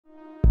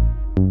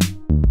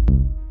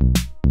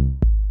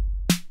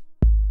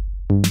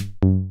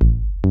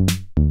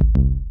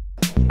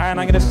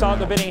I'm going to start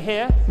the bidding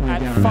here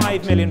at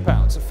 £5 million.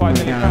 £5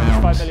 million,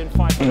 5,500,000,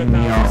 £6 million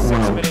now,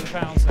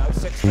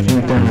 £6 million,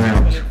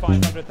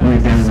 £6,500,000,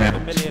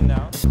 £7 million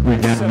now, £7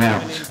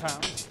 million.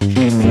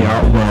 In the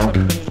art world,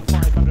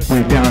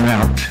 we're down and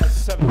out,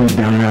 we're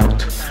down and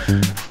out,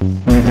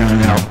 we're down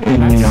and out. In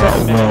the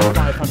art world,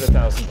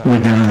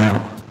 we're down and out,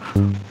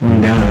 we're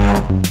down and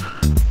out,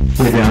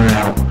 we're down and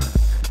out.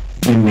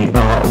 In the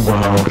art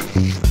world.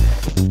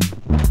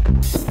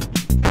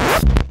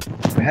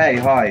 Hey,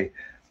 hi.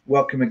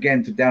 Welcome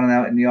again to Down and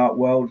Out in the Art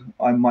World.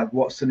 I'm Mike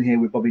Watson here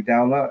with Bobby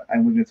Dowler,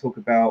 and we're going to talk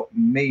about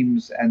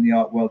memes and the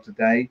art world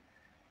today.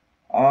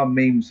 Are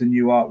memes the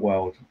new art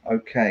world?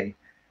 Okay,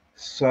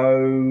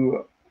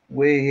 so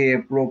we're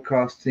here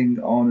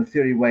broadcasting on the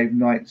Theory Wave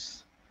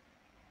Nights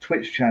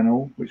Twitch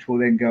channel, which will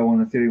then go on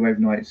the Theory Wave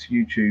Nights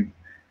YouTube.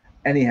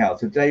 Anyhow,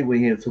 today we're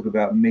here to talk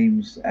about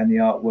memes and the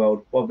art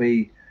world.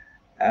 Bobby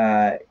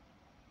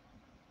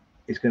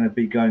is going to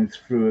be going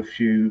through a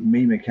few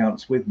meme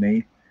accounts with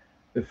me.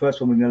 The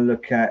first one we're going to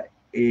look at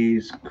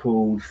is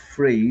called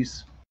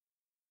Freeze.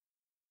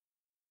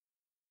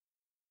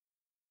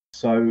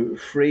 So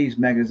Freeze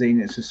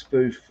magazine, it's a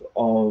spoof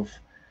of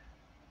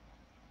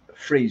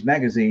Freeze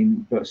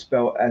magazine, but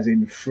spelled as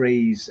in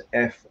Freeze,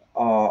 F-R-I-E-Z-E,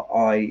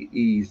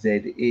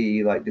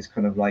 like this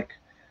kind of like,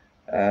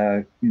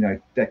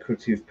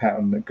 decorative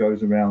pattern that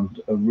goes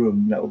around a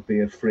room. That would be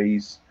a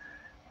frieze.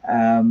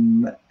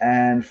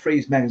 And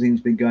Freeze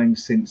magazine's been going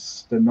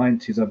since the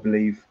 90s, I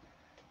believe.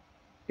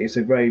 It's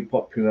a very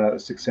popular,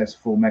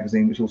 successful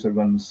magazine which also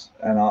runs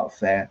an art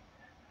fair,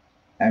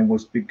 and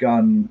was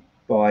begun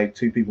by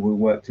two people who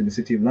worked in the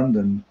City of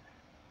London.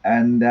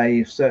 And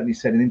they certainly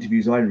said in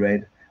interviews I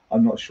read,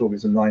 I'm not sure if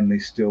it's a line they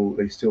still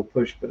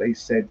push, but they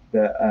said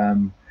that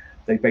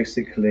they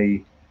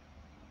basically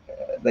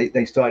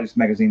they started this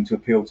magazine to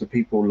appeal to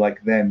people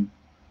like them,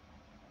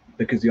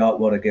 because the art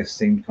world, I guess,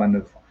 seemed kind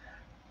of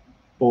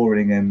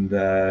boring and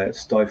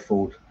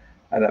stifled.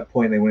 At that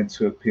point, they wanted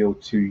to appeal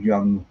to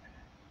young,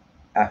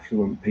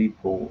 affluent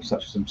people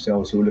such as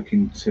themselves who are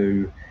looking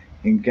to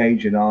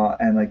engage in art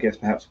and I guess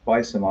perhaps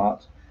buy some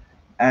art.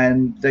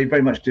 And they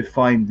very much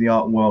defined the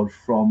art world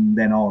from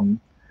then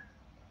on,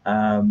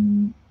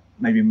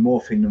 maybe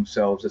morphing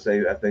themselves as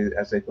they've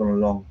gone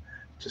along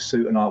to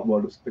suit an art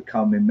world that's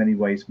become in many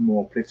ways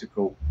more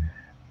political.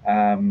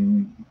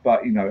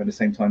 But at the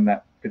same time,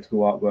 that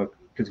political art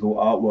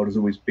world has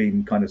always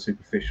been kind of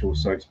superficial,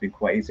 so it's been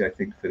quite easy, I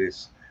think, for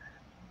this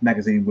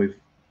magazine with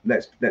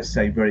let's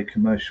say very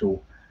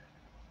commercial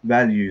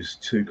values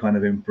to kind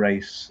of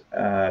embrace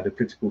the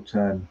political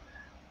turn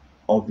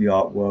of the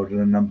art world, and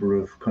a number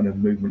of kind of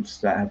movements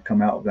that have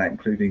come out of that,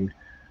 including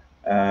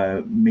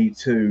Me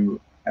Too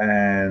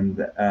and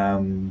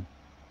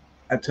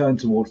a turn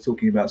towards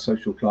talking about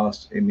social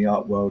class in the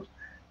art world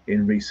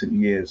in recent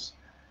years.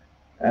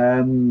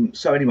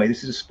 So anyway,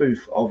 this is a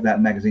spoof of that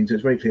magazine, so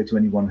it's very clear to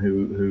anyone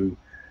who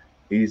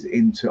is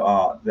into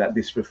art that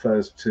this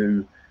refers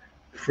to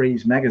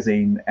Freeze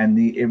magazine, and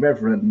the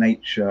irreverent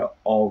nature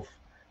of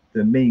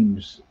the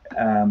memes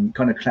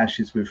kind of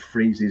clashes with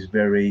Freeze's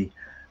very,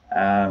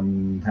 how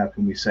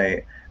can we say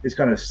it, this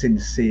kind of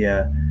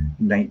sincere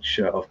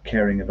nature of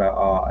caring about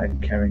art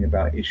and caring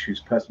about issues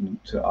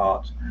pertinent to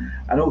art.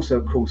 And also,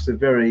 of course, the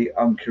very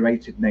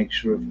uncurated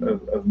nature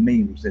of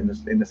memes in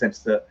the sense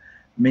that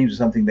memes are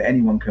something that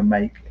anyone can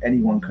make,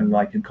 anyone can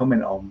like and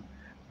comment on,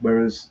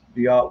 whereas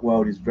the art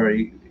world is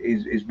very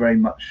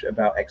much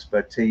about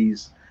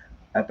expertise,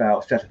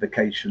 about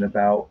stratification,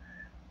 about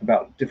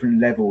different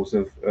levels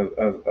of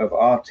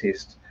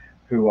artists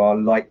who are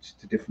liked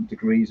to different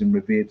degrees and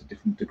revered to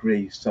different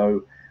degrees.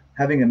 So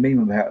having a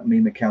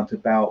meme account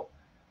about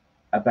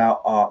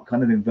art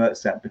kind of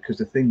inverts that, because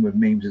the thing with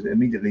memes is that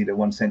immediately that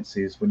one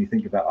senses when you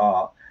think about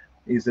art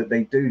is that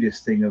they do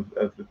this thing of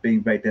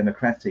being very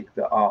democratic,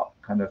 that art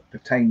kind of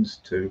pertains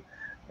to,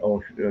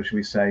 or should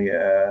we say,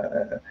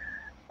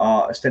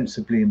 art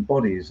ostensibly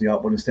embodies, the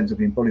art world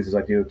ostensibly embodies this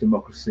idea of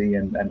democracy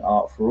and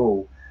art for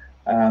all.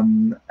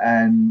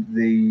 And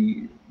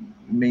the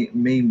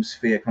meme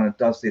sphere kind of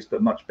does this,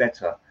 but much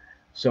better.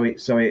 So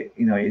it's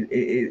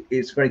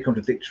very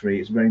contradictory.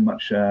 It's very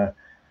much a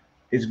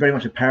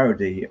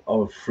parody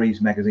of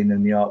Freeze magazine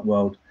and the art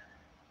world.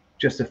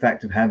 Just the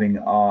fact of having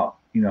art,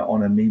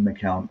 on a meme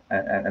account,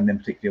 and then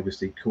particularly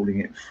obviously calling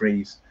it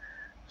Freeze.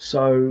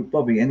 So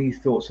Bobby, any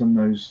thoughts on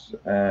those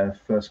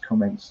first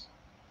comments?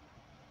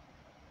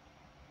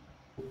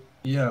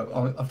 Yeah,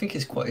 I think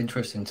it's quite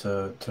interesting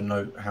to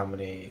note how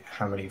many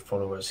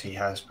followers he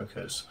has,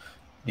 because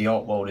the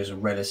art world is a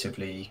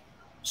relatively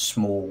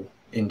small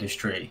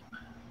industry.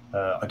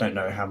 I don't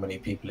know how many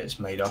people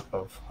it's made up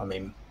of. I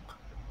mean,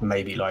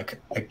 maybe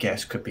like a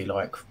guess could be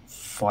like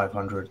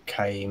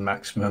 500k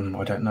maximum.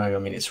 I don't know. I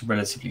mean, it's a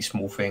relatively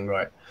small thing,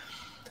 right?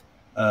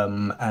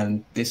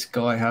 And this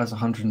guy has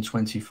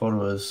 120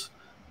 followers.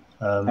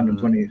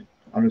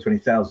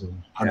 120,000.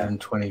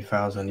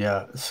 120,000,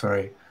 yeah,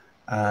 sorry.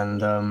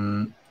 And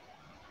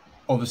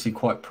obviously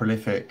quite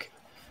prolific.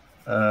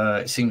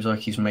 It seems like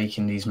he's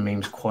making these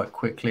memes quite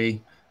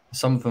quickly.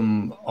 Some of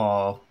them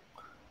are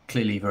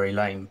clearly very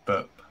lame,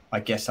 but I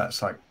guess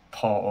that's like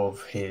part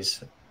of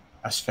his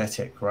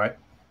aesthetic, right?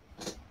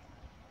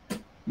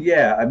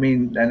 Yeah, I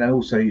mean, and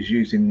also he's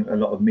using a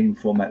lot of meme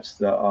formats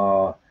that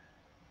are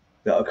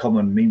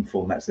common meme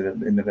formats that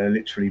are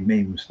literally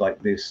memes,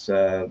 like this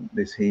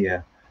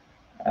here,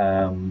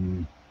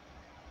 um,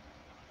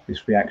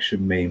 this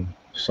reaction meme.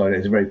 So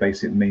it's a very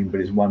basic meme,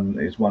 but it's one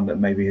that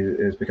maybe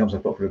has become so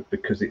popular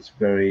because it's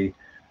very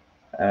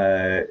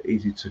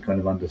easy to kind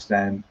of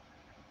understand.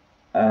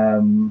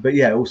 But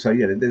yeah, also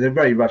there's a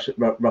very rough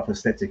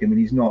aesthetic. I mean,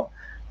 he's not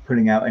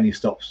putting out any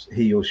stops.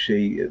 He or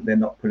she, they're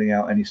not putting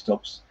out any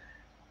stops.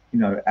 You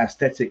know,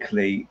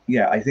 aesthetically,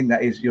 yeah, I think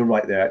that is, you're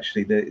right there.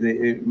 Actually,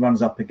 it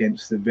runs up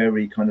against the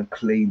very kind of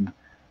clean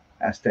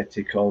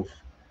aesthetic of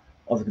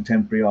the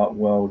contemporary art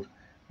world,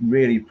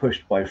 really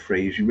pushed by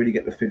Frieze. You really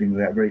get the feeling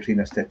that very clean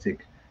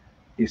aesthetic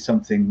is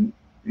something,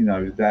 you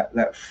know,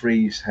 that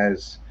Frieze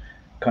has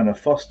kind of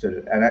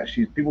fostered. And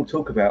actually, people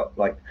talk about,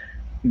 like,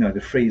 you know,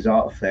 the Frieze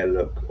art fair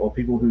look, or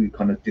people who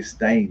kind of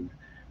disdain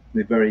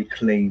the very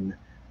clean,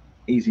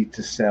 easy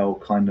to sell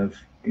kind of,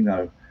 you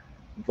know,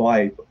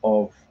 vibe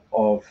of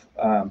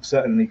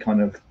certainly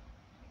kind of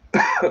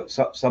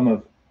some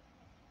of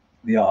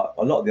the art,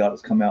 a lot of the art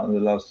that's come out in the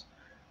last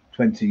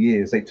 20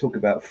 years. They talk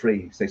about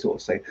Frieze. They sort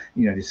of say,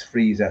 you know, this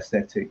Frieze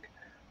aesthetic.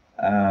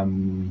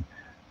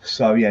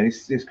 So yeah,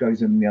 this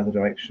goes in the other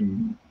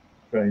direction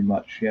very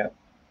much. Yeah.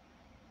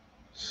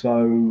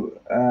 So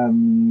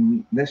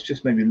let's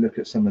just maybe look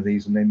at some of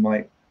these, and they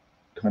might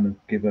kind of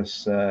give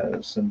us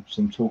some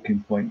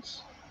talking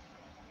points.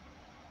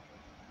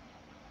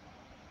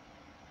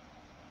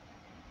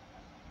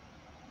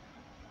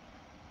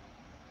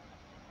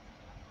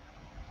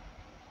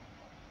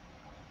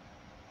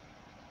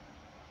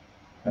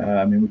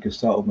 I mean, we could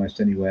start almost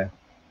anywhere.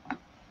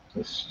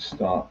 Let's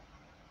start.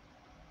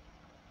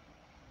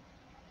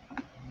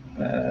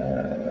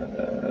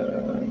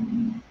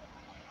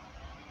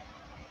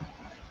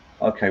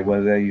 Okay,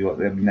 well, there you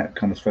are. I mean, that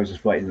kind of throws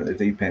us right in at the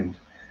deep end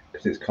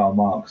because it's Karl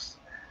Marx.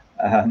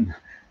 And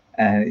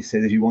it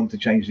says, if you want to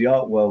change the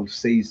art world,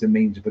 seize the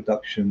means of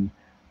production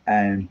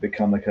and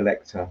become a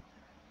collector.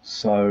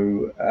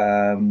 So,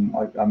 I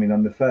mean,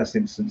 on the first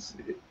instance,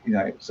 you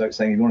know, so it's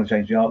saying if you want to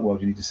change the art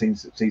world, you need to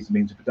seize the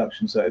means of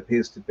production. So it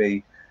appears to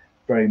be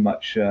very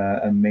much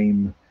a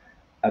meme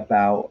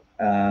about,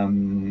 you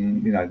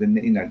know,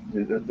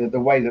 the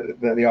way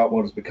that the art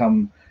world has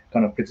become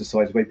kind of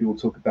criticized, the way people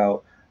talk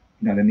about,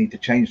 you know, the need to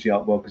change the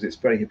art world because it's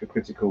very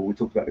hypocritical. We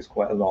talked about this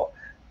quite a lot.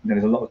 You know,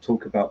 there's a lot of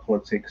talk about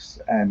politics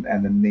and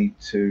the need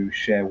to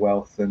share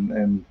wealth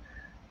and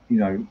you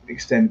know,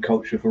 extend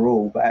culture for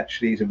all, but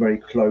actually it's a very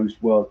closed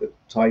world that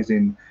ties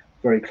in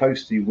very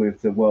closely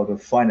with the world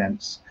of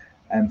finance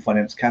and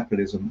finance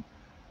capitalism,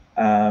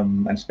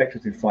 and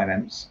speculative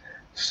finance.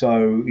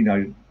 So, you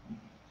know,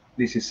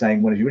 this is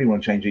saying, well, if you really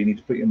want to change it, you need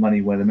to put your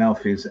money where the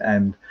mouth is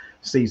and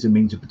seize the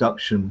means of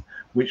production,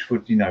 which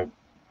would, you know,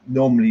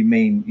 normally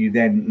mean you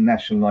then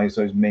nationalize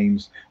those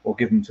means or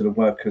give them to the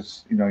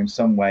workers, you know, in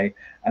some way,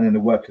 and then the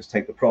workers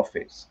take the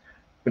profits.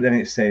 But then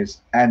it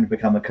says, and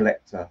become a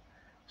collector.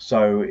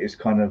 So it's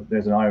kind of,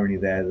 there's an irony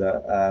there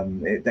that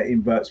that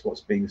inverts what's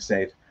being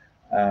said.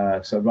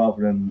 So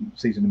rather than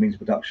seizing the means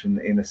of production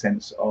in a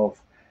sense of,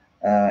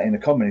 in a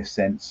communist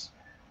sense,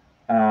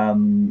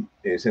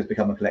 it says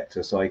become a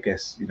collector. So I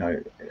guess, you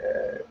know,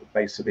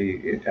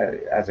 basically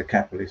as a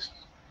capitalist,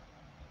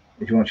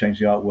 if you want to change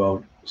the art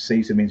world,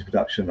 seize the means of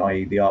production,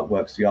 i.e. the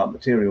artworks, the art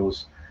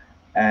materials,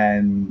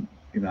 and,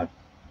 you know,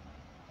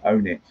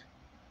 own it.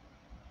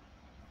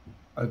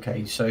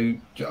 Okay, so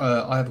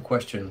I have a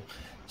question.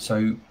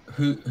 So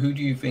who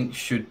do you think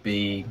should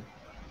be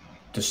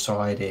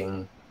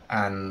deciding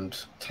and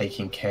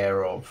taking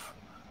care of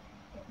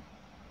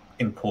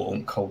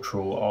important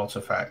cultural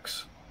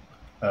artifacts?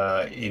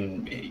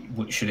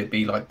 Should it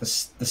be like the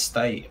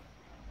state,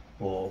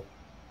 or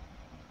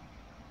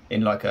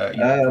in like a, you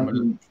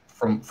know,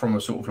 from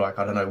a sort of like,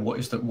 I don't know, what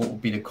would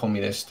be the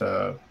communist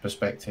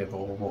perspective,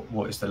 or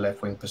what is the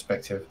left wing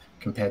perspective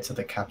compared to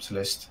the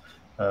capitalist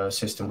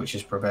system which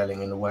is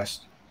prevailing in the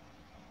West?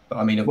 But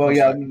I mean, of course,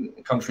 yeah,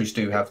 like, countries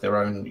do have their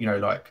own, you know,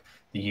 like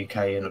the UK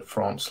and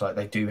France, like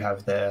they do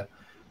have their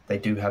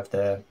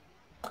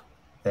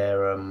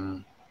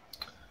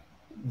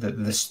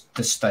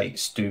the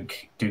states do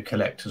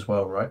collect as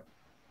well, right?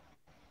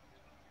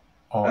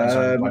 Art is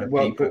owned by the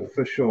well, people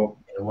for sure.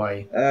 in a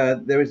way.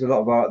 There is a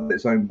lot of art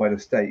that's owned by the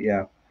state,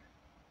 yeah,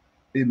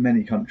 in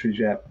many countries,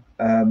 yeah.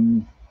 I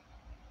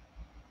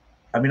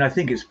mean, I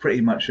think it's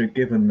pretty much a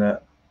given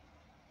that,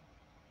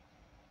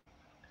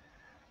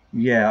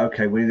 yeah,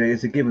 okay, well,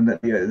 it's a given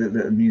that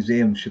the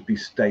museums should be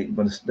state,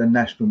 but the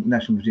national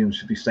museums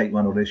should be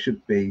state-run, or there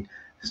should be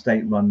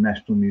state-run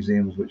national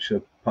museums which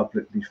are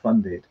publicly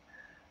funded.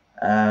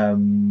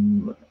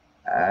 And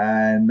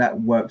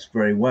that works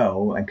very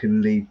well and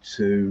can lead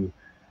to,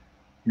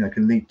 you know,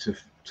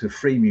 to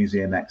free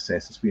museum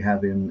access, as we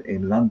have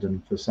in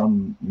London for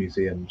some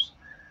museums.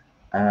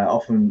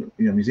 Often,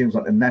 you know, museums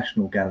like the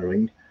National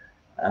Gallery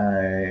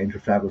in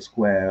Trafalgar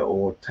Square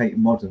or Tate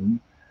Modern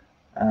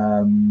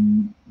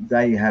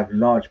They have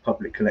large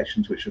public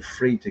collections which are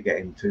free to get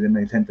into. Then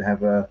they tend to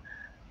have a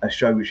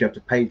show which you have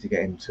to pay to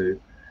get into,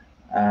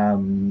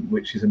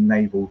 which is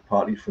enabled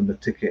partly from the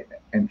ticket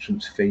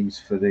entrance fees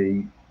for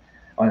the.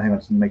 I don't think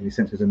that doesn't make any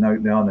sense because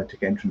there are no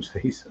ticket entrance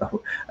fees.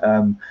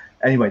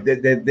 Anyway,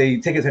 the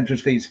ticket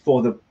entrance fees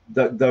for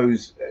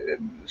those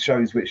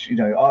shows which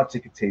are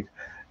ticketed,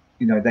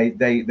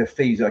 the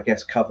fees I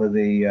guess cover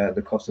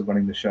the cost of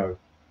running the show.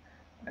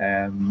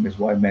 Is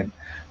what I meant.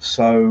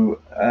 So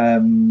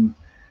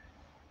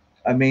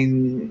I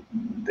mean,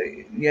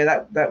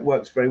 yeah, that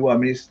works very well. I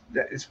mean,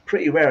 it's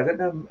pretty rare. I don't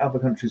know other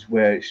countries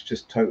where it's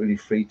just totally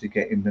free to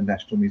get in the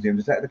national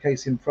museums. Is that the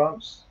case in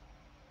France?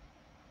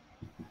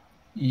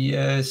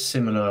 Yeah,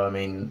 similar. I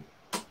mean,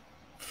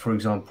 for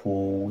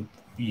example,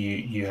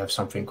 you have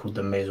something called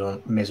the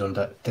Maison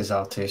des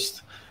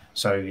Artistes.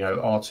 So,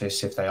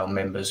 artists, if they are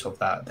members of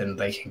that, then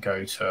they can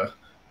go to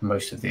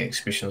most of the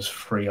exhibitions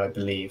free, I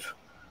believe.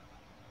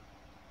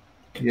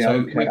 Yeah, So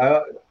okay.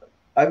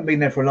 I haven't been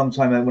there for a long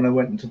time. When I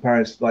went to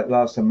Paris, like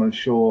last time, I'm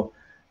sure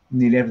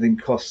nearly everything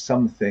costs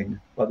something.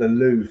 Like the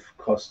Louvre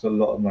costs a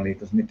lot of money,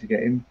 doesn't it, to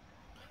get in?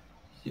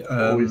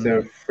 Or is there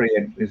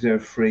a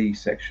free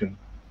section?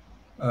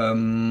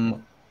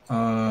 I'm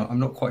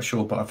not quite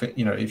sure, but I think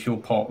if you're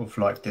part of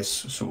like this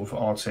sort of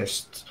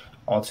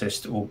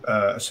artist or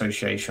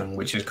association,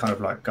 which is kind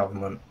of like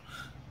government,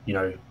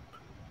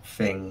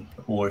 thing,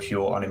 or if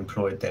you're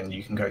unemployed, then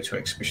you can go to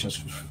exhibitions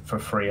for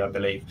free, I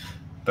believe.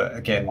 But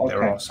again,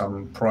 there are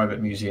some private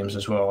museums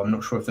as well. I'm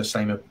not sure if the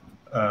same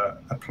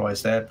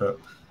applies there, but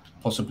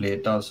possibly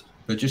it does.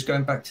 But just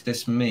going back to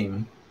this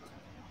meme,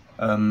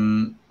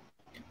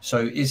 so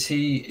is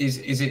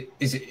it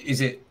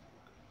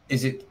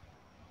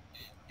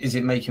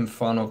making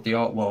fun of the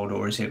art world,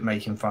 or is it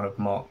making fun of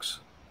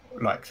Marx,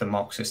 like the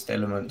Marxist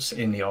elements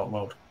in the art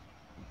world?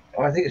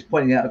 I think it's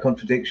pointing out a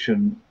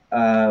contradiction.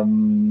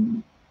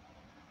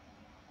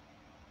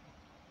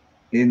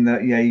 In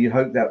that, you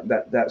hope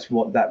that's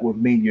what that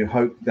would mean. You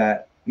hope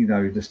that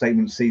the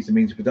statement "seize the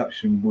means of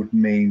production" would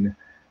mean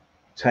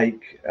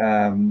take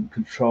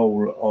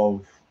control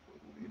of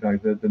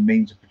the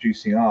means of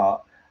producing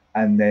art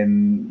and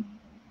then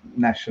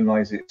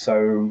nationalize it,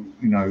 so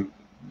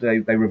they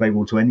were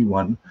available to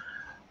anyone.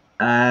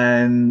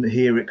 And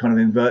here it kind of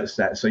inverts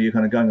that. So you're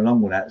kind of going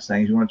along with that,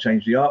 saying if you want to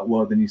change the art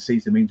world, then you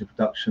seize the means of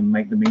production,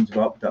 make the means of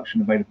art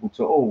production available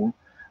to all.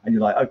 And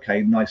you're like,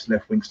 okay, nice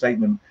left-wing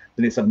statement.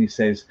 Then it suddenly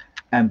says,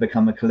 and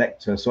become a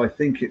collector. So I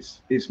think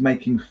it's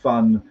making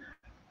fun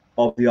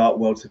of the art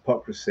world's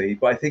hypocrisy.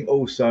 But I think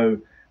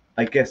also,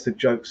 I guess the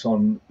joke's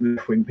on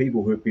left-wing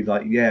people who would be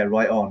like, yeah,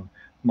 right on,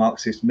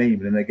 Marxist meme.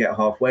 And then they get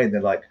halfway and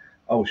they're like,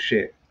 oh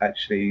shit,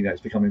 actually,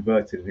 it's become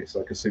inverted and it's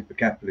like a super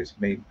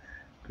capitalist meme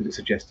because it's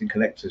suggesting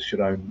collectors should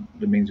own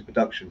the means of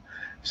production.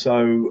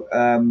 So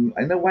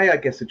in a way, I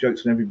guess the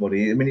joke's on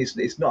everybody. I mean,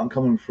 it's not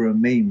uncommon for a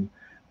meme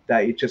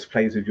that it just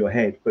plays with your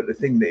head, but the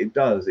thing that it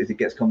does is it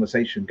gets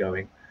conversation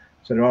going.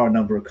 So there are a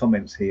number of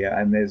comments here,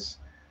 and there's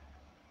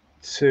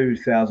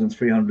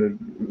 2,300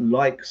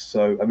 likes.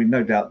 So I mean,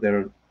 no doubt there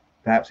are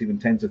perhaps even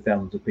tens of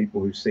thousands of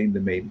people who've seen the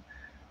meme.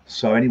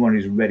 So anyone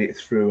who's read it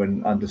through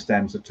and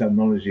understands the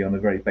terminology on a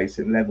very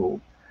basic level,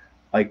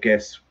 I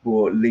guess,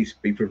 will at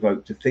least be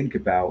provoked to think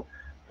about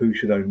who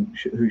should own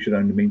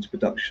the means of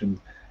production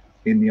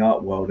in the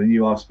art world. And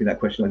you asked me that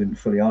question I didn't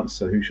fully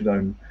answer: who should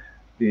own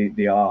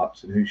the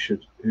art, and who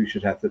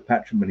should have the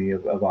patrimony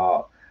of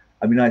art?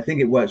 I mean, I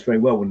think it works very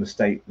well when the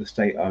state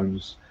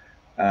owns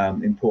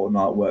important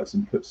artworks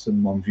and puts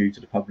them on view to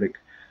the public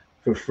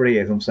for free,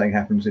 as I'm saying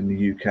happens in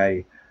the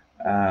UK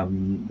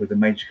with the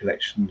major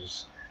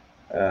collections,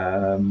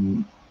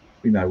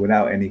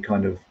 without any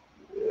kind of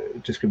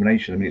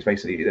discrimination. I mean, it's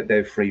basically that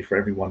they're free for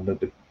everyone.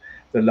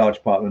 The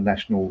large part of the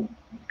National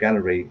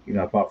Gallery,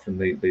 apart from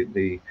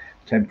the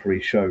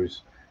temporary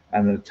shows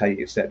and the Tate,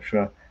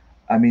 etc.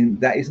 I mean,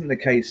 that isn't the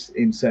case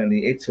in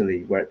certainly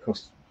Italy, where it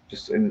costs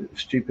just a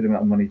stupid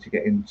amount of money to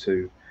get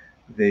into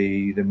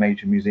the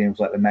major museums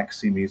like the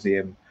Maxi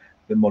Museum,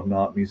 the Modern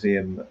Art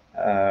Museum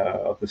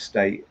of the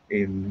State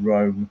in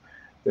Rome,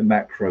 the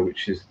Macro,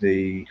 which is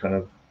the kind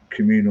of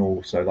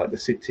communal, so like the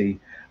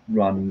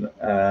city-run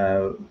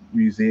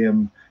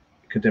museum,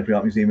 contemporary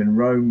art museum in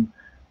Rome,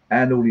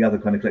 and all the other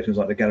kind of collections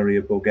like the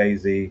Galleria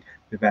Borghese,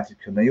 the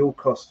Vatican. They all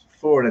cost,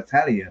 for an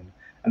Italian,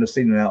 and a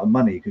seen amount of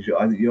money, because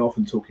you're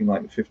often talking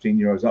like 15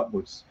 euros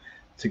upwards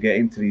to get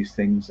into these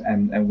things,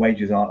 and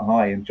wages aren't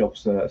high and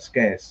jobs are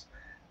scarce.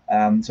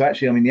 So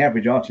actually, I mean, the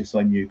average artist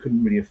I knew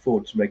couldn't really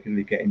afford to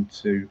regularly get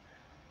into,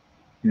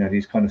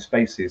 these kind of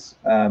spaces.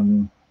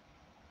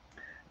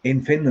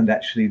 In Finland,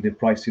 actually, the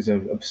prices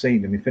are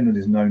obscene. I mean, Finland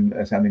is known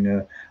as having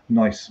a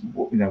nice,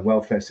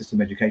 welfare system,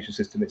 education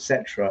system,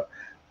 etc.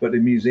 But the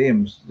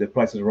museums, the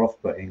prices are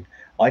off-putting.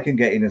 I can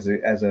get in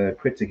as a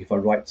critic if I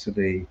write to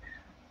the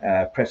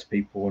press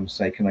people and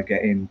say, can I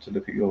get in to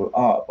look at your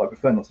art? But I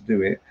prefer not to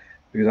do it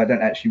because I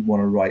don't actually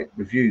want to write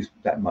reviews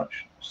that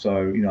much.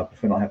 So, I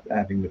prefer not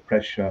having the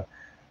pressure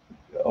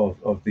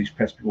of these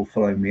press people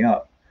following me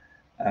up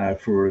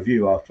for a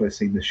review after I've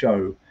seen the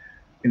show.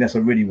 unless I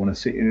really want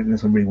to see,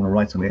 unless I really want to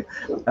write on it.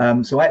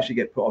 So I actually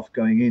get put off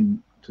going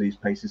in to these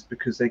places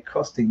because they're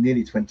costing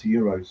nearly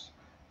 €20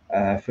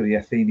 for the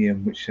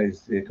Athenaeum, which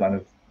is the kind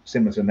of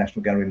similar to the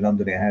National Gallery in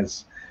London. It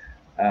has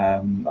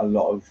a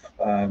lot of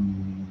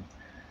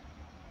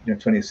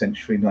 20th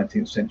century,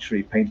 19th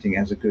century painting. It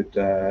has a good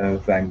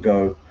Van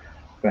Gogh,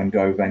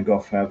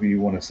 however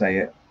you want to say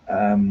it.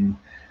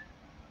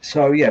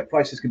 So yeah,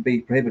 prices can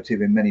be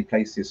prohibitive in many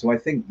places. So I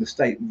think the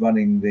state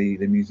running the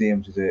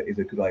museums is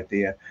a good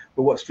idea.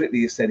 But what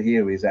strictly is said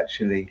here is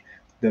actually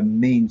the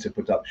means of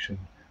production,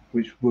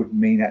 which would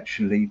mean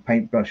actually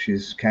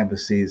paintbrushes,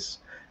 canvases,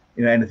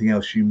 anything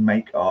else you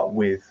make art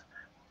with.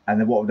 And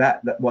then what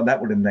that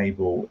would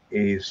enable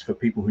is for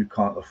people who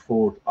can't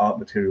afford art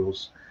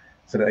materials,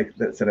 so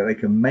that they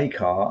can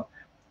make art,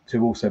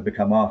 to also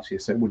become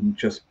artists. So it wouldn't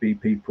just be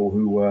people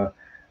who were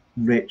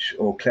rich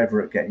or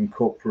clever at getting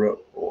corporate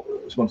or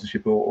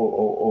sponsorship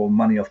or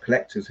money off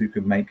collectors who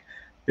could make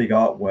big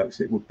artworks.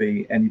 It would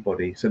be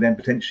anybody. So then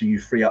potentially you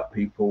free up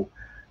people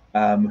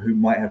who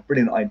might have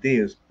brilliant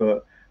ideas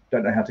but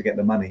don't know how to get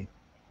the money.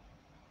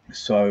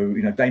 So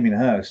Damien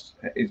Hirst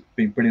has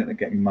been brilliant at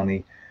getting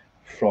money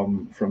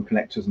from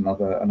collectors and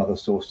other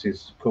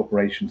sources,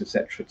 corporations,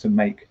 etc., to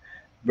make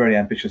very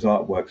ambitious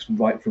artworks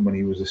right from when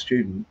he was a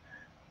student.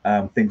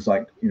 Things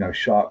like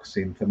sharks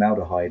in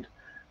formaldehyde,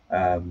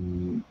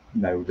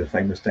 the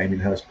famous Damien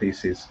Hirst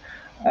pieces,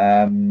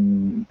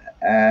 and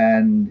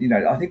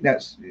I think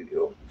that's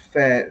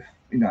fair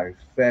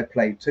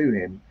play to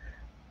him.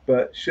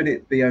 But should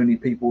it be only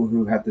people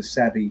who have the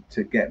savvy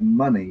to get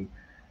money,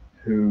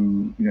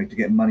 to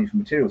get money from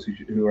materials,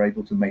 who are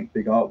able to make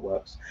big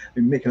artworks? I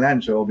mean,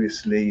 Michelangelo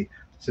obviously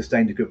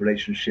sustained a good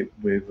relationship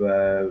with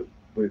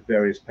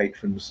various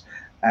patrons,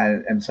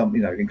 and some,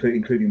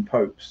 including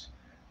popes,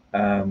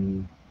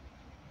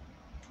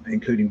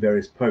 including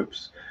various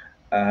popes,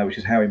 which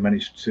is how he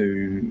managed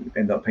to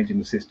end up painting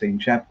the Sistine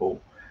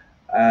Chapel.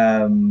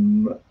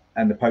 And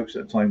the popes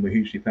at the time were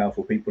hugely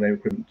powerful people. They were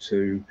equivalent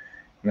to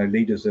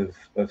leaders of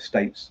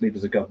states,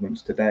 leaders of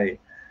governments today.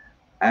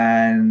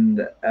 And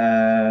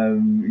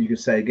you could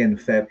say again,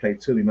 fair play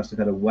to him. He must have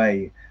had a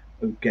way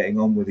of getting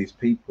on with these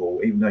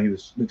people, even though he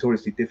was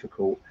notoriously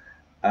difficult.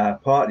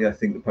 Partly, I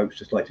think the popes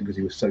just liked him because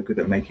he was so good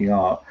at making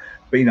art.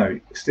 But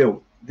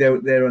still, there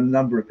are a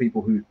number of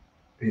people who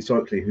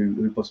historically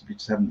who possibly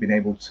just haven't been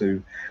able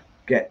to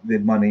get the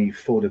money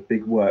for the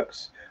big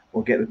works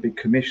or get the big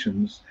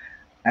commissions.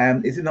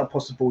 And is it not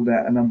possible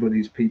that a number of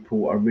these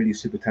people are really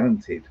super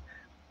talented,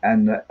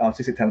 and that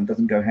artistic talent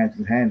doesn't go hand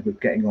in hand with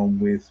getting on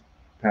with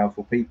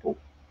powerful people?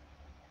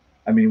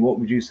 I mean, what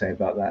would you say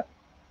about that?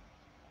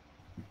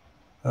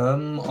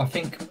 I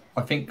think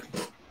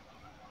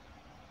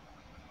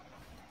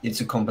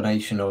it's a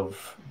combination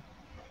of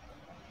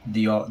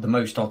the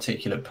most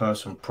articulate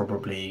person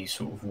probably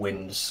sort of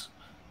wins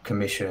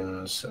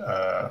commissions,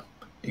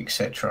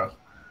 etc.,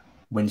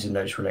 wins in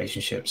those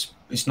relationships.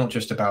 It's not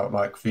just about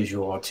like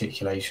visual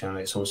articulation,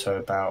 it's also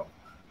about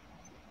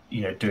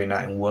doing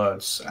that in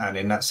words, and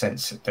in that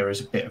sense there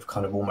is a bit of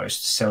kind of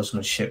almost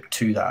salesmanship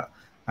to that.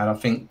 And I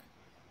think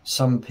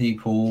some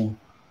people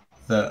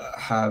that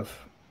have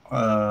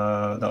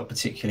that are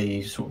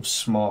particularly sort of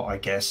smart, I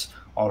guess,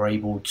 are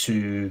able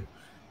to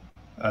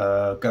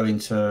go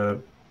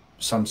into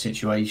some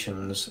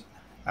situations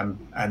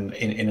and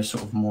in a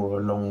sort of more of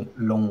a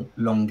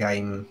long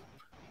game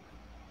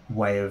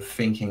way of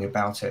thinking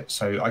about it.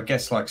 So I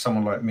guess like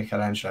someone like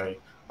Michelangelo,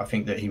 I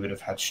think that he would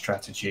have had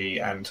strategy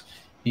and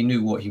he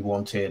knew what he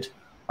wanted.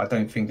 I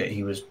don't think that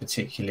he was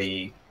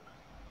particularly,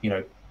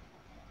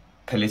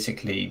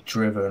 politically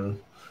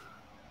driven,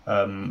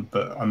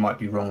 but I might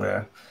be wrong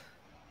there.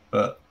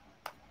 But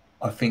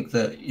I think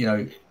that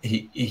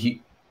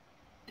he's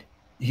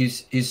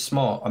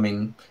smart. I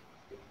mean,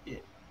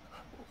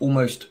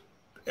 almost.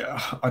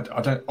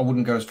 I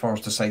wouldn't go as far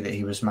as to say that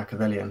he was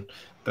Machiavellian,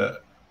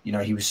 but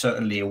he was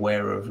certainly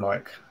aware of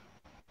like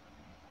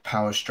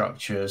power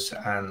structures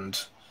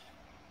and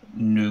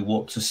knew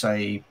what to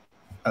say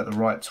at the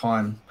right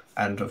time.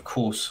 And of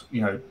course,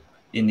 in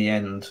the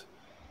end,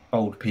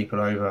 bowled people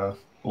over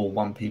or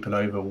won people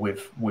over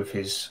with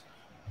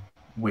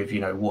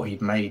what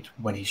he'd made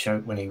when he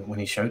showed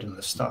him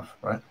the stuff,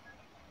 right?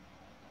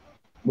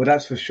 Well,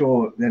 that's for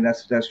sure. Then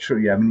that's true.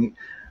 Yeah, I mean,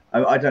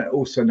 I don't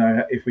also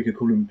know if we could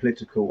call him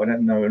political. I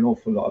don't know an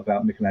awful lot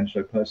about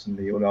Michelangelo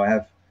personally, although I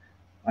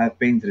have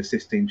been to the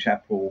Sistine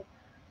Chapel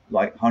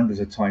like hundreds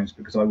of times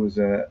because I was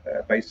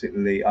a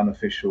basically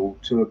unofficial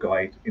tour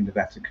guide in the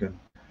Vatican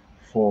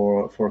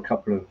for a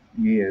couple of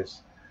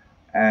years.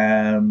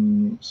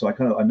 So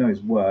I know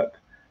his work.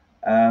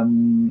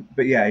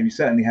 But yeah, he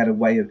certainly had a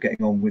way of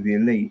getting on with the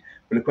elite.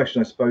 But the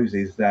question, I suppose,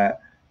 is that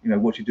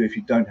what you do if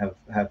you don't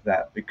have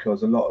that,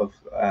 because a lot of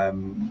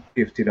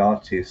gifted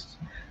artists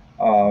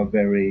are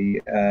very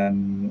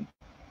they're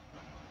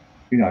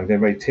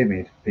very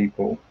timid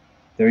people.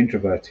 They're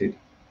introverted.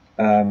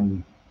 I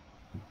mean,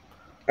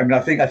 I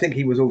think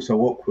he was also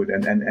awkward,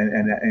 and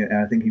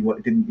I think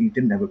he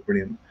didn't have a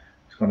brilliant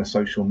kind of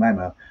social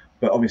manner.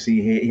 But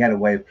obviously, he had a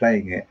way of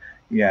playing it.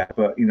 Yeah,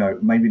 but you know,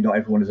 maybe not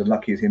everyone is as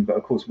lucky as him. But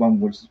of course,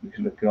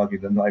 could argue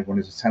that not everyone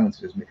is as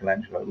talented as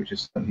Michelangelo, which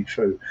is certainly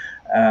true.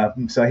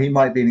 So he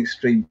might be an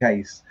extreme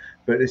case.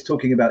 But it's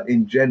talking about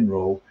in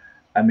general.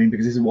 I mean,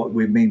 because this is what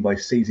we mean by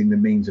seizing the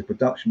means of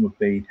production, would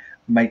be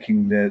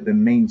making the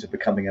means of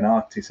becoming an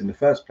artist in the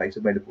first place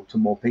available to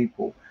more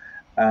people.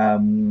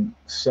 You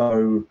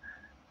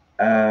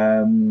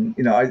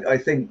know, I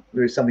think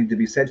there is something to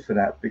be said for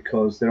that,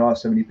 because there are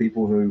so many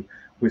people who,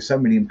 with so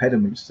many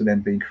impediments to them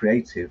being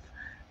creative,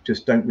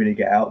 just don't really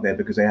get out there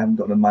because they haven't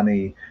got the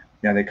money.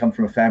 You know, they come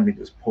from a family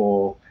that's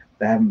poor.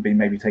 They haven't been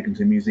maybe taken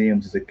to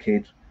museums as a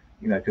kid,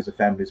 you know, because the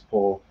family's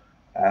poor.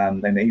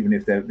 And even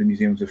if the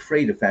museums are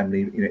free, the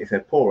family, you know, if they're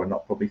poor, are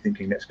not probably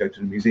thinking, let's go to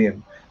the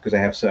museum, because they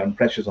have certain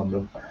pressures on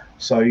them.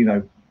 So, you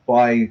know,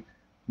 by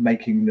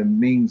making the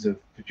means of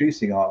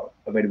producing art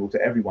available to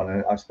everyone,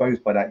 and I suppose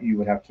by that you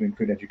would have to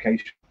include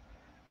education,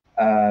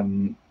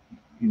 you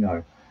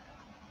know,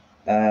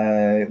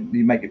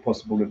 you make it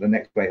possible that the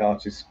next great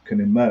artist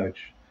can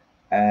emerge.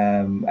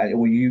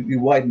 Or you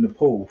widen the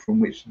pool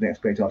from which the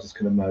next great artist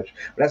can emerge.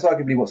 But that's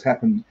arguably what's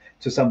happened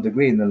to some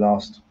degree in the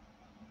last,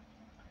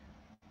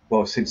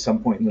 well, since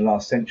some point in the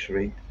last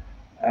century.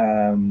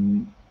 I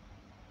mean,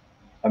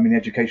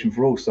 education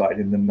for all started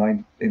in the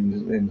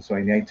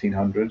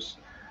 1800s,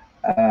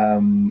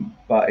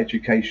 but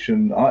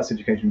arts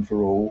education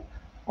for all,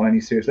 on any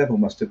serious level,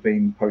 must have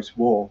been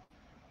post-war.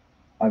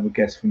 I would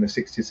guess from the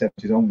 60s,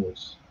 70s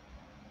onwards.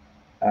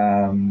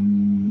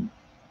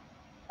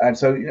 And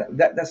so, you know,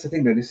 that's the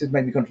thing, though. This is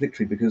maybe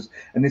contradictory because,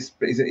 and this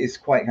is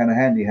quite kind of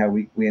handy how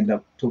we end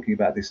up talking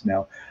about this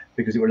now,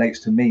 because it relates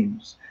to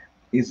memes.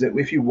 Is that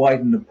if you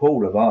widen the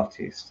pool of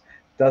artists,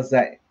 does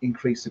that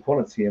increase the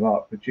quality of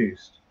art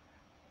produced?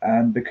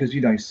 Because,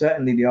 you know,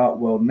 certainly the art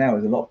world now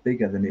is a lot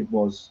bigger than it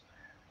was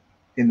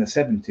in the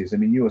 70s. I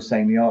mean, you were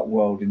saying the art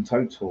world in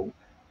total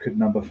could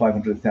number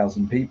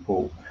 500,000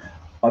 people.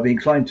 I'd be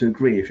inclined to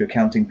agree if you're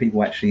counting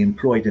people actually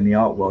employed in the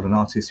art world and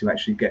artists who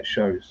actually get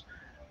shows.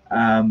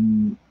 I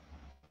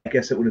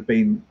guess it would have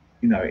been,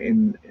 you know,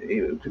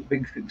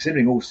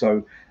 considering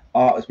also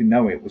art as we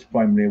know it was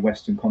primarily a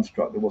Western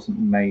construct that wasn't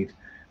made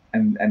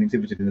and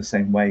exhibited in the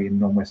same way in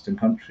non-Western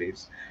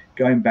countries.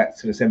 Going back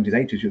to the 70s,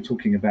 80s, you're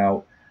talking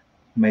about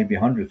maybe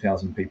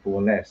 100,000 people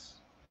or less,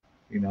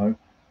 you know,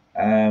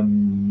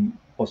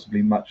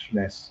 possibly much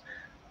less.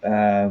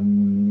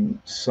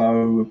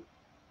 So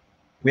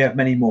we have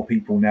many more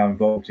people now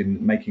involved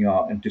in making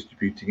art and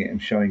distributing it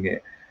and showing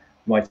it,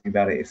 writing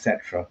about it,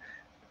 etc.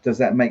 Does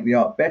that make the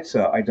art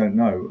better? I don't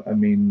know. I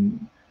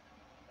mean,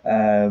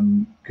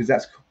 because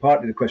that's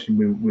partly the question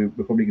we're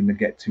probably going to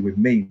get to with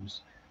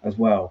memes as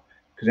well,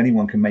 because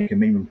anyone can make a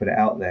meme and put it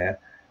out there.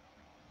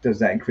 Does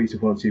that increase the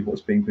quality of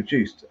what's being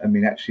produced? I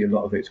mean, actually, a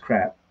lot of it's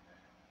crap,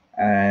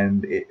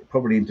 and it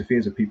probably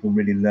interferes with people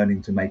really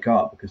learning to make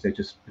art because they're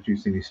just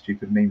producing these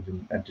stupid memes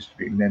and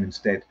distributing them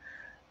instead.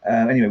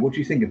 Anyway, what do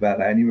you think about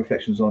that? Any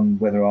reflections on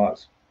whether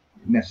art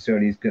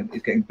necessarily is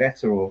getting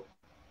better or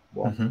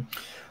what? Mm-hmm.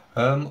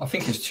 I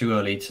think it's too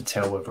early to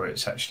tell whether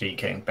it's actually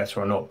getting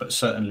better or not, but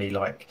certainly,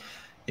 like,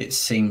 it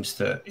seems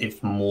that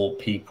if more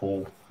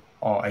people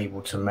are able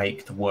to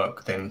make the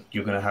work, then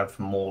you're going to have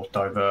more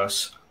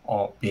diverse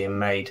art being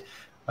made.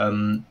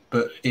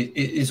 But it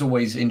is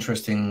always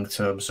interesting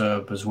to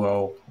observe as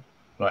well,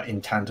 like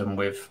in tandem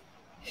with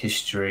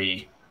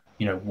history,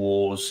 you know,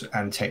 wars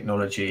and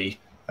technology,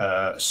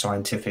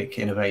 scientific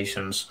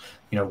innovations,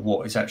 you know,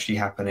 what is actually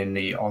happening in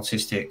the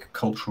artistic,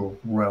 cultural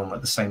realm at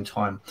the same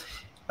time.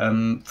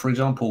 For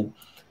example,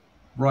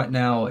 right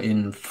now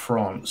in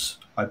France,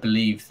 I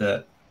believe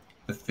that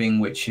the thing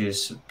which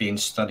is being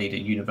studied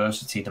at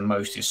university the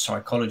most is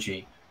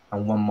psychology.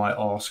 And one might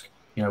ask,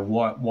 you know,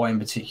 why in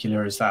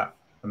particular is that?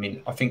 I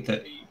mean, I think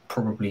that you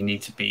probably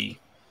need to be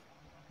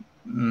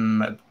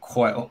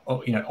quite,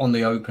 you know, on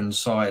the open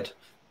side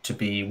to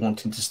be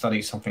wanting to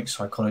study something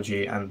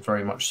psychology, and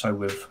very much so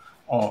with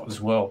art as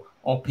well.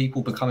 Are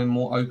people becoming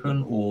more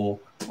open, or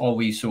are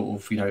we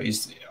sort of, you know,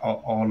 is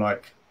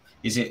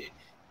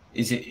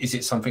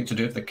it something to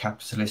do with the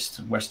capitalist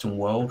Western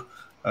world?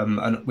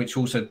 And which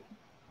also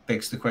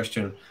begs the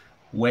question,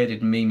 where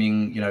did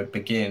memeing, you know,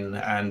 begin?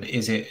 And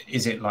is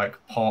it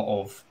like part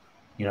of,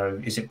 you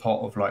know, is it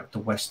part of like the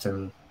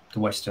Western,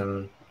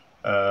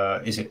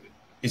 is it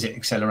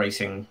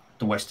accelerating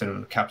the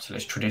Western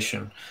capitalist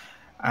tradition?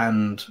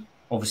 And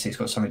obviously it's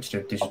got something to do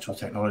with digital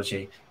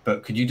technology,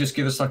 but could you just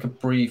give us like a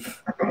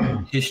brief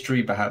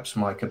history perhaps,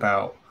 Mike,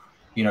 about,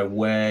 you know,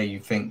 where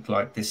you think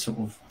like this sort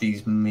of,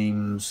 these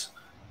memes,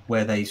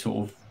 where they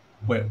sort of,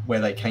 where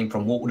they came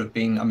from, what would have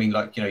been, I mean,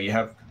 like, you know, you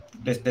have,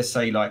 let's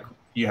say like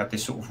you have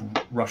this sort of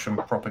Russian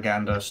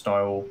propaganda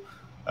style,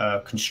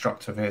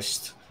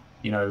 constructivist,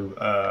 you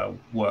know,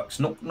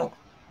 works,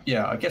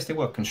 yeah, I guess they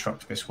were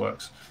constructivist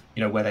works,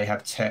 you know, where they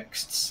have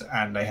texts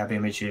and they have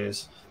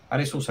images,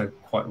 and it's also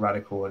quite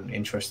radical and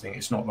interesting.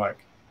 It's not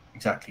like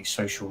exactly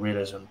social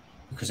realism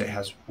because it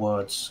has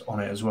words on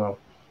it as well.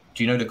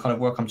 Do you know the kind of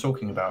work I'm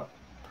talking about?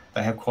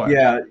 They have quite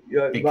Yeah,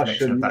 a big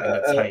collection of Russian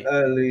that in the Tate.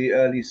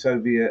 early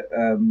Soviet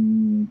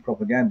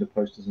propaganda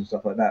posters and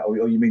stuff like that,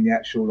 or you mean the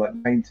actual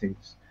like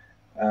paintings,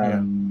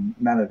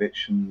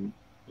 Malevich and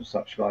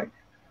such like.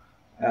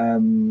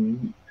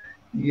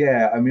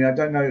 Yeah, I mean, I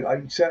don't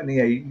know. Certainly,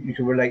 yeah, you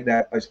can relate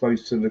that, I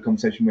suppose, to the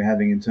conversation we're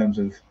having in terms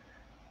of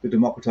the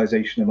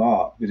democratization of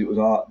art, because it was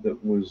art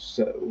that was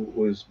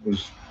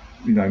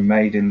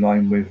made in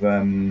line with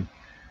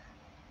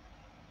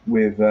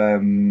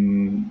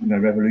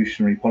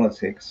revolutionary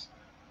politics.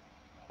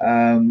 But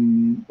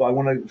I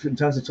want to, in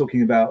terms of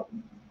talking about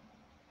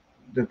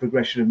the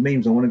progression of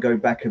memes, I want to go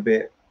back a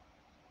bit.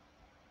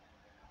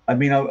 I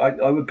mean,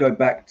 I would go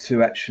back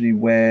to actually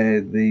where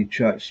the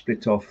church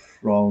split off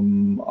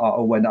from,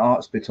 or when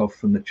art split off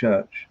from the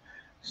church.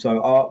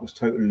 So art was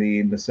totally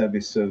in the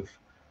service of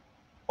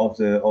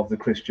the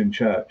Christian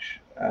church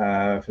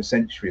for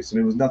centuries. So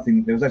there was no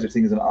such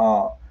thing as an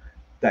art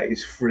that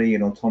is free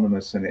and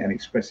autonomous and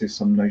expresses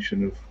some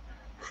notion of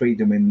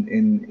freedom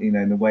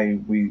in the way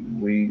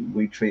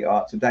we treat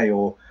art today.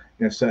 Or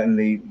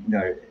certainly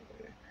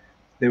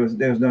there was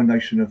no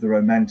notion of the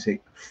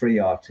romantic free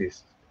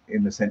artist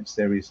in the sense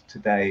there is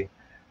today.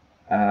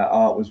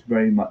 Art was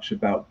very much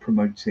about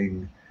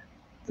promoting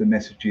the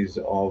messages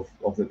of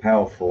the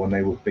powerful, and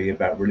they would be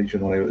about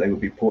religion, or they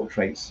would be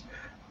portraits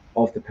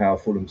of the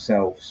powerful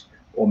themselves,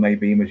 or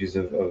maybe images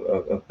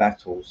of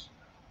battles.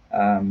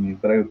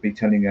 But they would be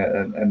telling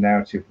a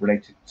narrative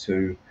related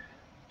to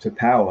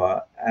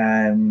power.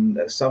 And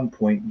at some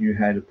point, you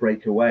had a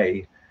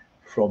breakaway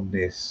from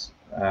this.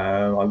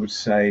 I would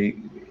say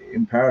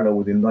in parallel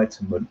with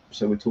Enlightenment.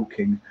 So we're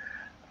talking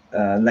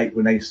late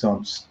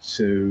Renaissance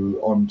to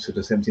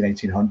the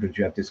 1800s.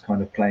 You have this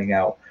kind of playing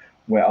out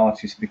where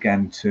artists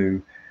began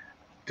to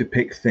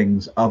depict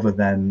things other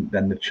than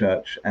the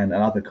church and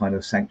other kind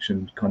of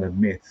sanctioned kind of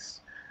myths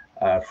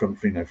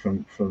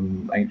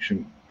from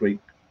ancient Greek,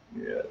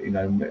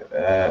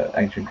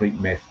 ancient Greek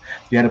myth.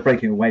 You had a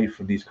breaking away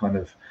from these kind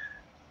of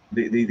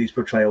these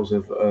portrayals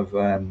of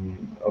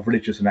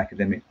religious and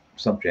academic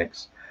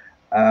subjects.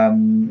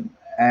 And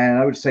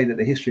I would say that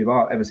the history of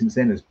art ever since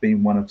then has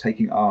been one of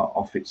taking art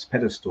off its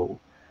pedestal,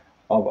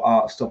 of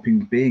art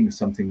stopping being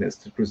something that's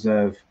to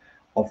preserve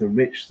of the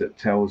rich, that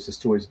tells the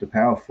stories of the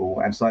powerful,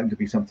 and starting to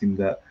be something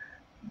that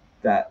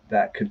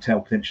could tell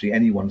potentially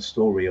anyone's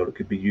story, or that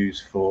could be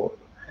used for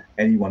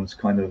anyone's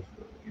kind of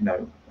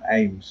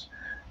aims.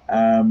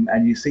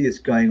 And you see this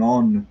going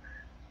on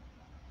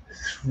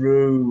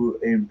through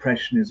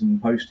Impressionism,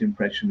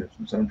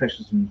 post-Impressionism. So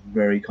Impressionism is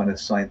very kind of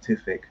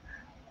scientific,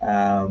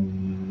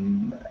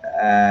 and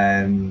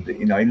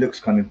it looks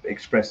kind of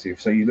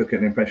expressive. So you look at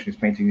an Impressionist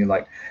painting, you're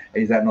like,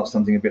 is that not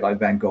something a bit like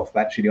Van Gogh?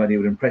 But actually, the idea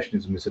with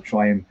Impressionism is to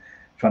try and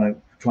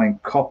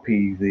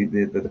copy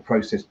the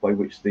process by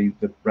which the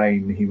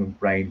human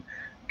brain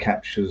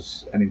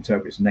captures and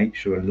interprets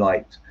nature and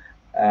light.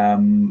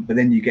 But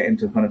then you get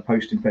into kind of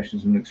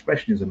post-Impressionism and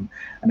Expressionism,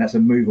 and that's a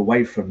move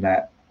away from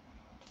that.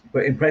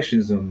 But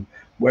Impressionism,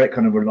 where it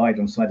kind of relied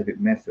on scientific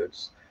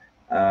methods,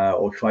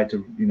 or tried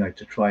to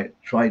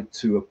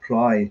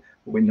apply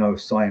what we know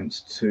of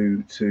science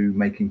to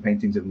making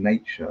paintings of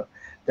nature,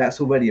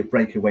 that's already a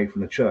break away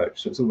from the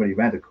church. So it's already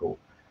radical,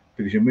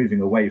 because you're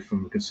moving away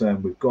from a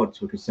concern with God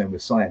to a concern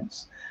with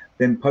science.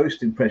 Then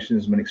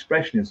post-Impressionism and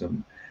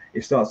Expressionism,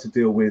 it starts to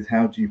deal with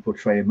how do you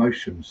portray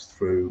emotions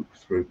through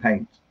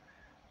paint,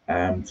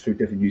 through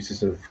different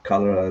uses of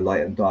color,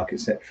 light and dark,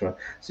 etc.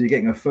 So you're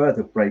getting a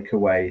further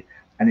breakaway,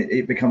 and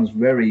it becomes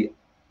very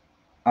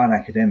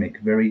unacademic,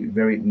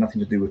 very nothing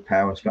to do with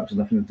power structures,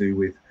 nothing to do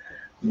with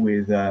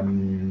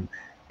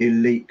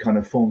elite kind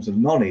of forms of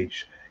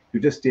knowledge.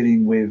 You're just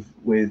dealing with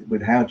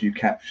how do you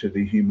capture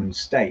the human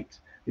state.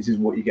 This is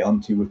what you get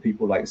onto with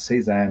people like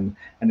Cézanne,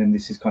 and then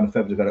this is kind of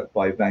further developed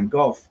by Van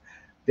Gogh.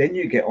 Then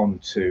you get on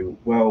to,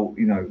 well,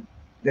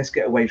 let's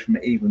get away from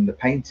even the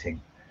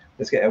painting.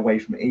 Let's get away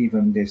from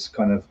even this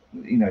kind of,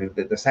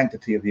 the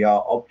sanctity of the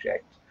art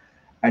object.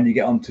 And you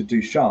get on to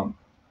Duchamp,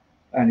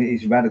 and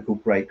his radical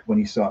break when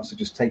he starts to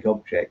just take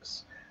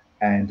objects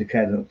and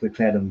declare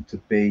them to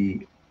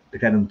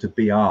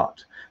be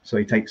art. So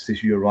he takes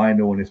this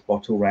urinal and this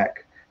bottle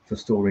rack for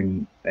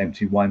storing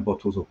empty wine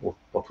bottles, or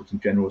bottles in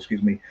general,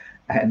 excuse me,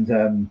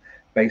 and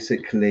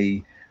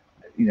basically,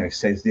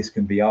 says this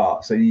can be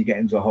art. So you get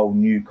into a whole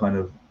new kind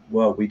of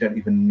world. We don't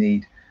even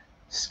need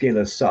skill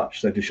as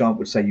such. So Duchamp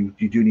would say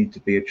you do need to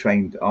be a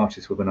trained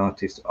artist with an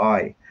artist's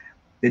eye.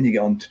 Then you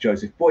get on to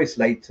Joseph Beuys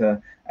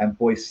later, and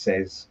Beuys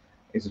says,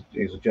 is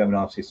a German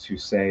artist who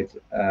said,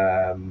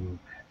 I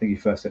think he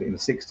first said it in the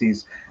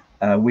 60s,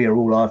 we are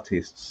all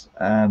artists.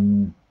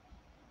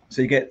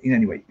 So you get,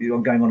 anyway,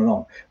 I'm going on and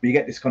on, but you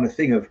get this kind of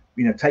thing of,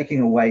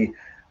 taking away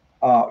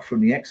art from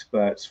the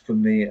experts,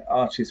 from the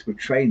artists with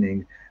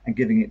training, and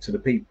giving it to the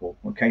people.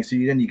 Okay, so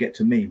then you get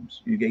to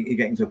memes. You're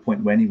getting to a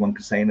point where anyone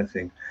can say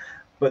anything.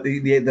 But the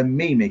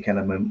memic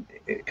element,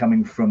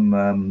 coming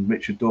from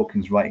Richard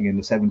Dawkins writing in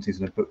the 70s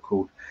in a book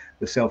called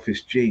The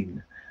Selfish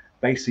Gene,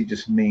 basically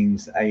just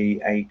means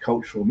a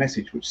cultural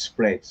message which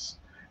spreads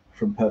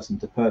from person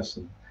to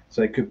person.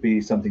 So it could be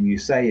something you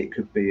say, it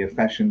could be a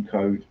fashion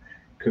code,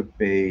 could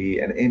be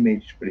an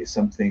image, but it's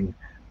something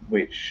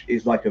which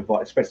is like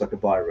spreads like a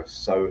virus.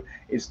 So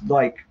it's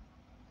like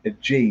a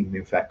gene,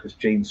 in fact, because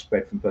genes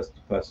spread from person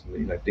to person,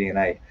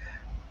 DNA.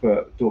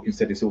 But Dawkins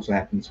said this also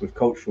happens with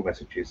cultural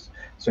messages.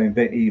 So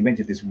he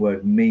invented this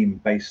word meme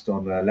based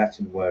on a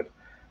Latin word,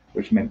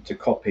 which meant to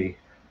copy.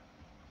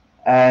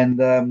 And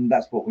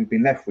that's what we've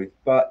been left with.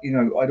 But,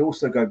 I'd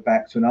also go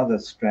back to another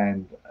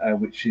strand,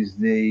 which is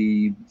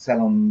the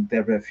Salon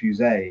des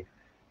Refusés,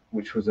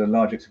 which was a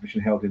large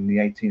exhibition held in the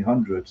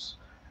 1800s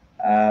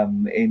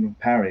in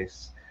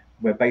Paris,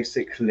 where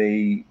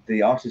basically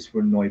the artists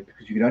were annoyed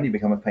because you could only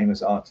become a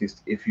famous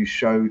artist if you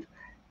showed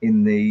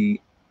in the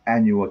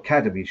annual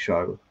Academy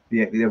show.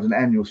 There was an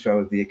annual show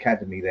of the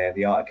Academy there,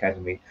 the Art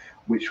Academy,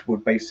 which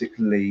would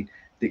basically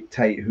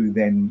dictate who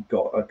then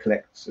got a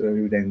collector,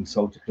 who then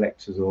sold to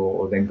collectors,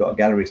 or then got a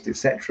gallerist,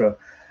 etc.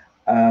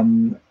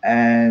 And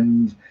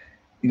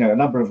a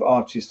number of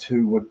artists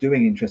who were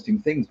doing interesting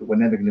things, but were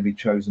never going to be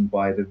chosen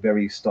by the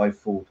very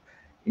stifled,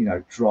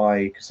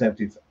 dry,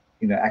 conservative,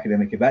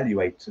 academic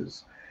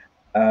evaluators.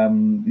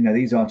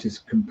 These artists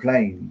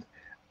complained,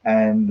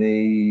 and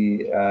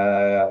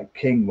the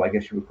king, well, I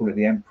guess you would call it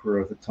the emperor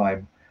of the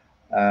time,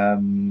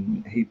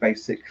 he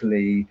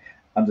basically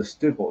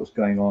understood what was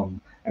going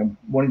on and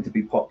wanting to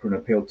be popular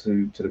and appeal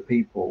to the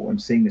people,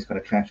 and seeing this kind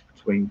of clash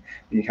between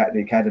the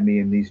Academy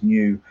and these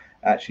new,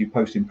 actually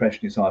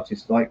post-impressionist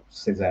artists like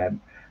Cézanne.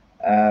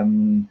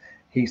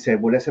 He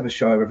said, well, let's have a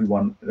show of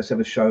everyone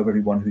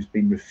who's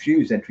been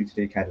refused entry to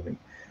the Academy.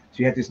 So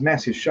you had this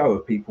massive show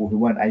of people who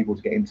weren't able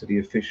to get into the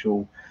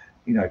official,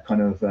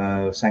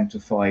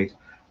 sanctified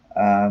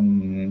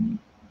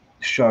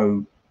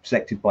show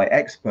selected by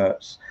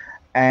experts.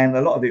 And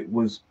a lot of it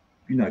was,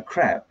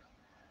 crap,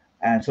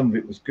 and some of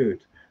it was good.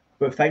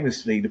 But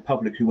famously, the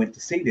public who went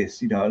to see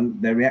this,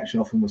 their reaction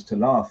often was to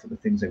laugh at the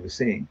things they were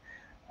seeing,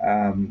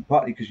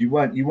 partly because you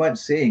weren't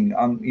seeing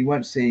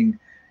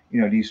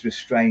these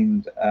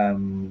restrained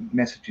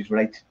messages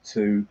related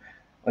to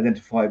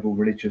identifiable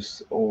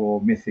religious or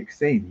mythic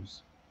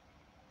themes.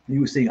 You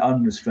were seeing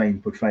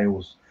unrestrained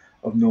portrayals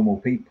of normal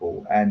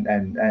people, and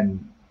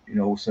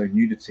also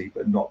nudity,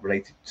 but not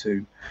related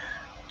to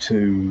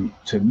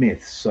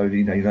myths. So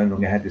you no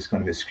longer had this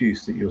kind of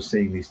excuse that you're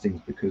seeing these things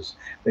because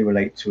they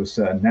relate to a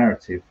certain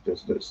narrative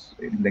that's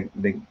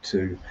linked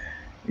to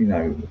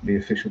the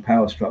official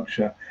power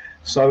structure.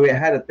 So it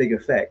had a big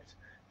effect.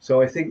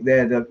 So I think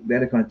they're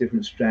the kind of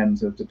different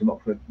strands of the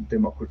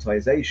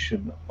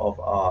democratization of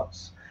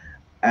arts.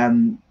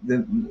 And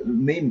the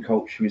meme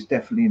culture is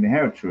definitely an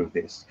inheritor of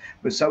this,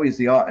 but so is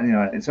the art,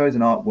 and so is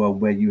an art world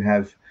where you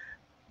have,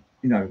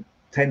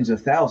 tens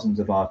of thousands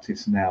of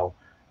artists now,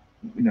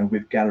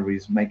 with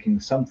galleries making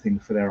something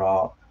for their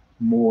art,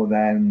 more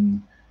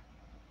than,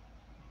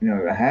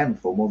 a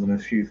handful, more than a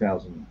few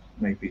thousand,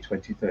 maybe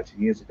 20, 30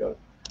 years ago.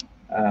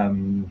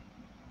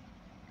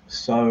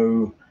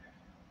 So,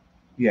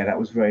 yeah, that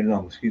was very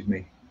long, excuse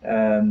me.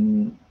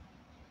 But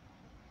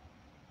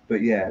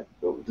yeah,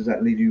 does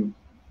that leave you?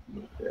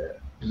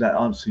 Does that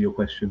answer your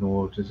question,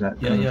 or does that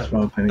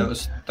throw up any?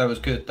 That was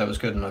good,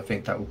 and I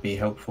think that would be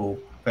helpful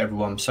for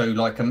everyone. So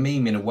like a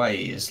meme in a way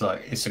is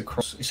like it's a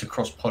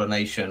cross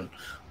pollination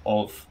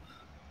of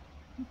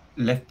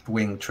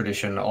left-wing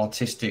tradition,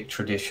 artistic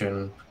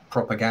tradition,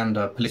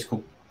 propaganda,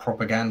 political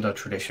propaganda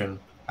tradition,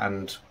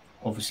 and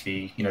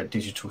obviously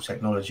digital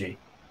technology.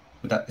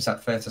 Is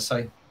that fair to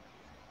say?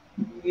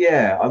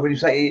 Yeah, I would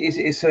say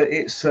it's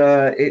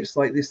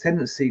like this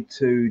tendency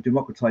to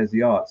democratize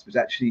the arts, which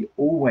actually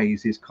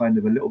always is kind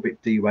of a little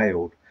bit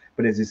derailed.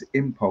 But there's this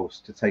impulse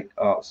to take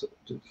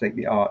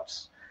the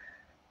arts.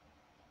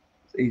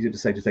 It's easier to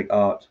say to take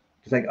art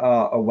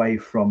away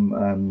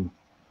from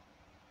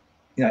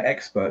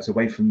experts,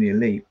 away from the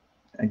elite,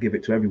 and give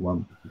it to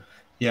everyone.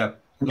 Yeah,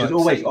 which is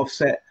always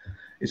offset.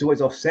 It's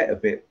always offset a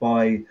bit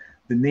by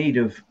the need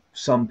of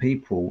some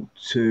people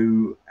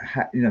to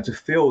to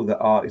feel that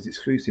art is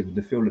exclusive and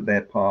to feel that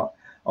they're part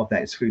of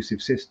that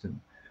exclusive system.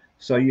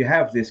 So you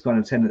have this kind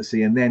of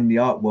tendency, and then the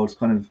art world's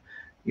kind of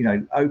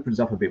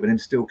opens up a bit, but then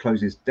still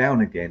closes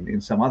down again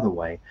in some other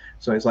way.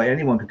 So it's like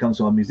anyone can come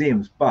to our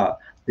museums, but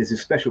there's a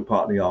special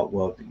part of the art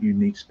world that you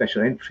need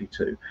special entry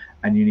to,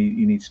 and you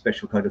need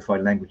special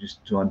codified languages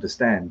to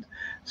understand.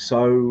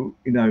 So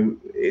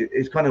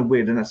it's kind of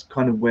weird, and that's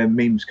kind of where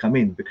memes come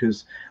in,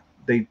 because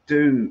they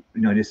do,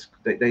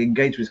 they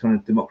engage with this kind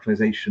of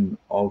democratization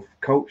of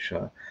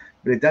culture,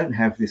 but they don't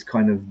have this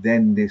kind of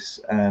this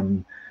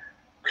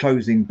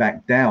closing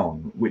back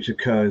down, which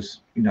occurs,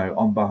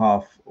 on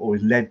behalf or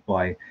is led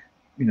by,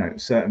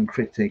 certain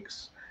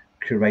critics,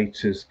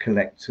 curators,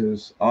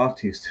 collectors,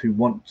 artists who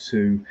want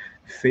to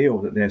feel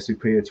that they're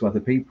superior to other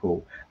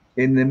people.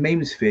 In the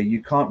meme sphere,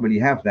 you can't really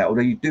have that,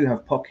 although you do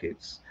have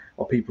pockets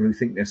of people who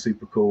think they're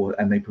super cool,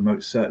 and they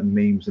promote certain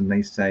memes, and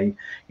they say,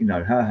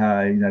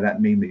 haha, that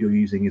meme that you're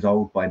using is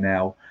old by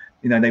now.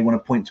 They want to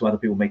point to other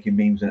people making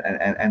memes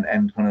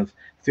and kind of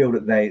feel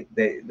that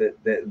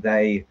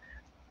they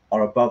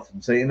are above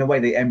them. So in a way,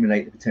 they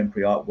emulate the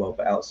contemporary art world,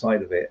 but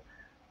outside of it.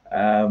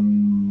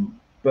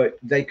 but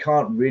they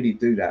can't really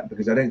do that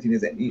because I don't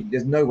think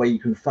there's no way you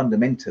can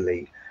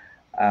fundamentally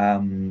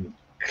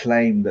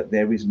claim that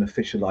there is an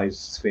officialized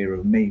sphere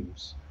of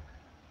memes.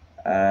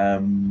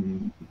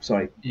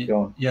 Sorry,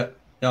 go on. Yeah,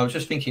 I was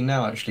just thinking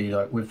now, actually,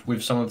 like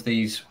with some of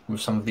these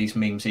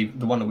memes, the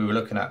one that we were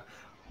looking at,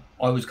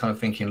 I was kind of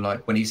thinking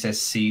like when he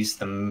says seize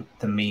the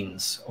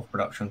means of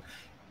production,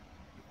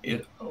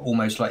 it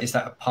almost like, is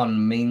that a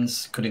pun?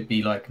 Means, could it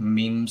be like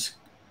memes?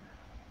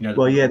 You know,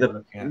 Well, yeah,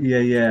 the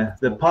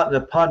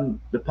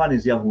the pun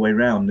is the other way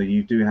around. That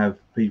you do have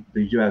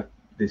people, you do have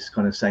this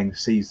kind of saying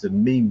seize the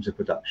memes of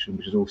production,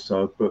 which is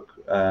also a book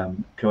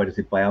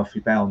co-edited by Alfie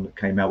Bound that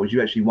came out, which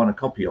you actually won a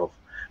copy of,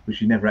 which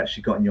you never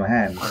actually got in your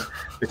hands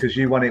because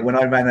you won it when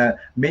I ran a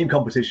meme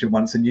competition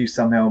once, and you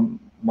somehow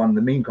won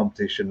the meme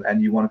competition,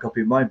 and you won a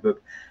copy of my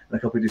book and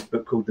a copy of this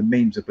book called The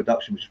Memes of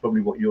Production, which is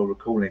probably what you're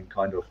recalling,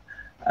 kind of.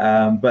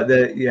 But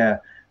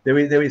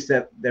there is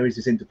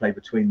this interplay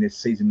between this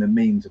seizing the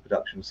memes of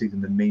production,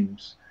 seizing the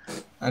memes,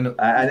 and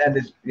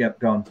there's, yeah,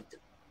 go on.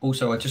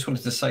 Also, I just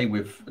wanted to say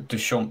with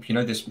Duchamp, you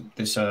know, this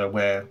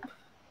where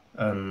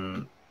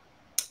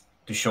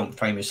Duchamp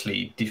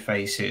famously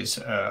defaces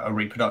a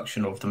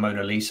reproduction of the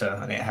Mona Lisa,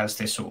 and it has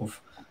this sort of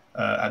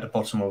at the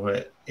bottom of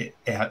it, it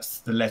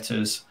has the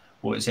letters.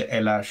 What is it?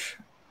 LH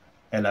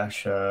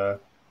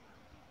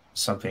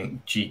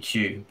something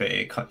GQ, but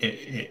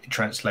it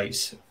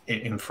translates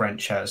it in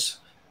French as,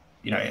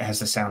 you know, it has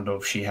the sound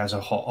of she has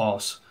a hot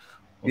ass.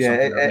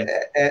 Yeah,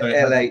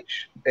 LH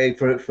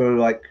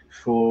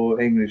for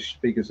English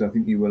speakers. I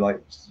think you were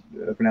like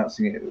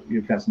pronouncing it.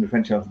 You're pronouncing the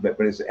French alphabet,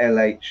 but it's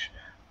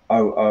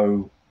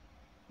LHOO,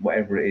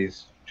 whatever it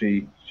is,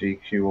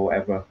 GQ or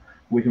whatever.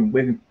 We can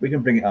bring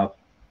it up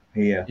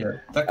here. Yeah,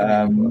 that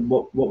could be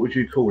what would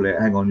you call it?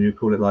 Hang on, you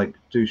call it like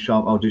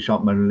Duchamp? Oh,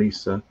 Duchamp Mona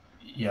Lisa.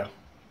 Yeah.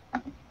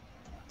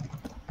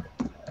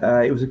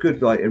 It was a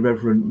good, like,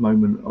 irreverent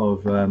moment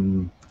of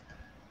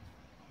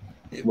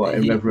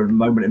irreverent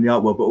moment in the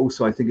art world, but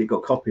also I think it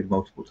got copied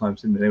multiple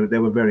times, didn't it?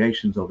 There were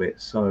variations of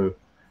it, so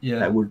yeah,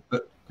 that would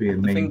be a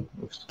meme.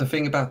 The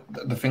thing about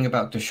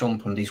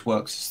Duchamp on these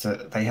works is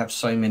that they have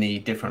so many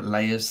different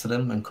layers to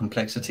them and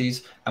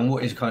complexities. And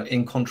what is kind of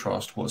in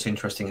contrast, what's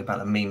interesting about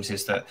the memes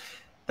is that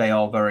they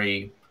are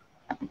very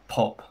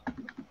pop.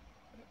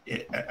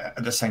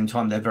 At the same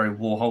time, they're very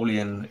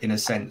Warholian in a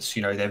sense.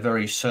 You know, they're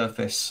very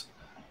surface.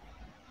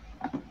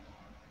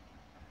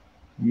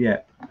 Yeah.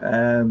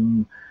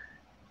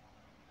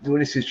 Well,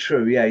 this is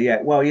true.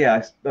 Yeah. Well,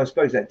 yeah. I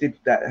suppose that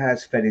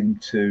has fed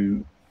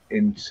into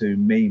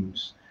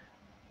memes.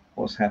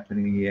 What's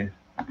happening here?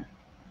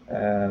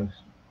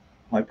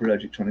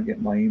 Hyperallergic trying to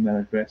get my email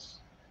address.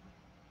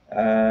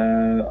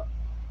 I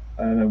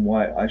don't know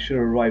why I should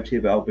have arrived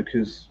here, but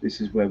because this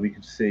is where we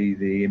could see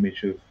the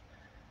image of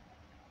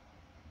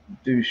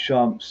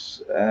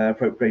Duchamp's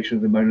appropriation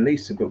of the Mona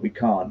Lisa, but we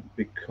can't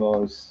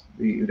because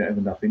we don't have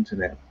enough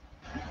internet.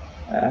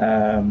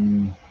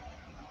 Hang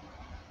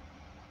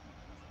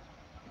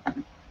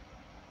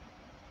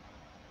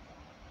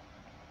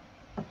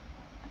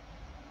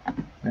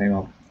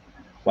on.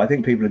 Well, I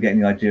think people are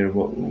getting the idea of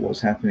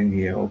what's happening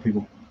here, or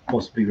people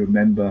possibly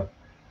remember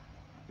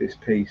this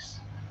piece.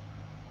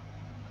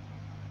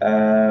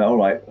 All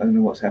right, I don't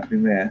know what's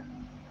happening there.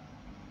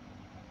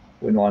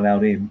 We're not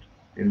allowed in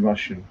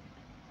Russian,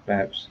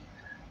 perhaps.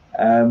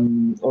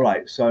 All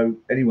right. So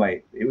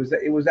anyway, it was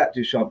that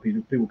Duchamp.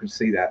 People could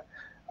see that.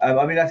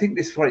 I mean, I think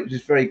this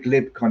just very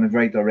glib, kind of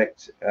very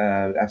direct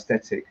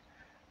aesthetic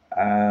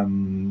that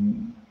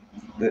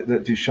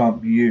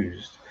Duchamp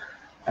used,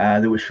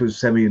 which was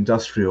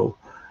semi-industrial,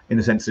 in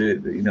the sense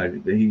that, you know,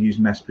 he used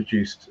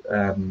mass-produced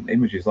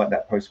images like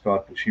that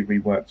postcard which he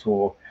reworked,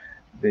 or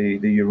the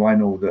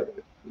urinal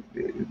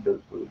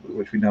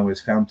which we know as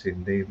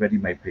Fountain, the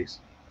ready-made piece.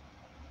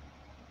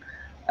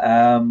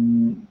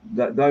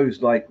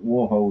 Those, like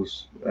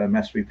Warhol's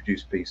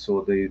mass-reproduced piece,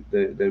 or the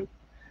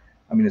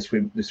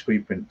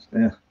screen print.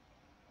 I'm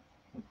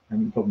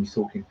having problems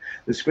talking.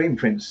 The screen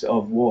prints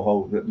of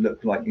Warhol that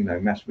look like, you know,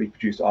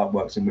 mass-reproduced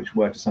artworks, and which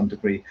were to some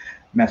degree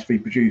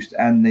mass-reproduced,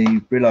 and the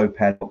Brillo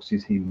pad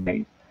boxes he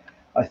made.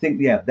 I think,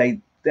 yeah,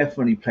 they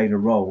definitely played a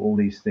role. All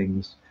these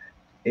things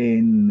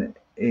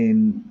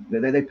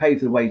they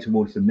paved the way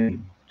towards the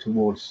meme,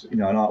 towards, you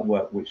know, an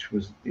artwork which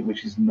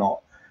is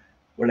not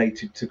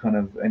related to kind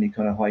of any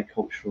kind of high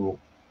cultural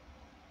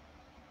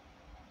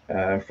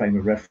frame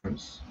of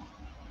reference.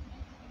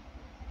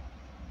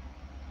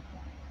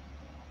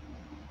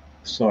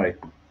 Sorry,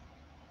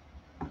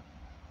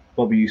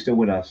 Bobby, you still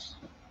with us?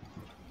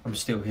 I'm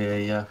still here,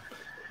 yeah.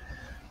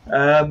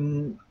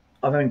 I'm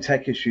having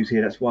tech issues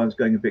here. That's why I was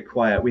going a bit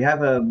quiet. We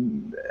have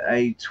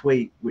a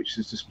tweet which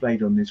is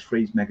displayed on this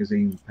Freeze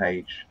magazine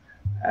page,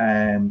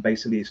 and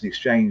basically it's an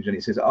exchange, and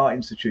it says, "Art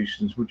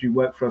institutions, would you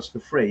work for us for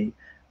free?"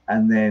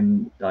 And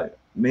then, like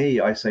me,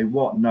 I say,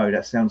 "What? No,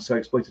 that sounds so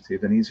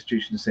exploitative." And the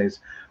institution says,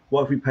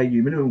 "What if we pay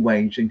you minimum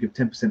wage and give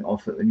 10%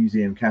 off at the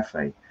museum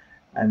cafe?"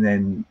 And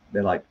then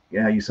they're like,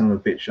 "Yeah, you son of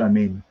a bitch, I'm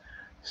in."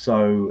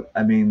 So,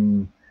 I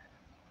mean,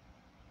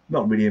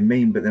 not really a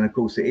meme, but then of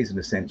course it is in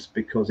a sense,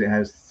 because it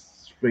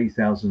has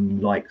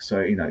 3,000 likes. So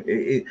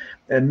a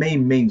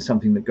meme means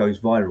something that goes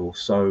viral.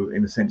 So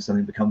in a sense,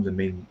 something becomes a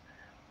meme,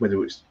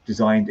 whether it's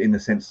designed in the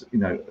sense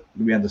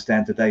we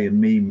understand today. A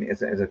meme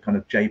is a kind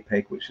of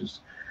JPEG which has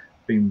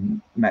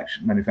been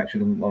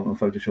manufactured on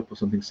Photoshop or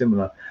something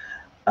similar.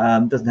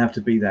 Doesn't have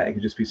to be that. It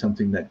could just be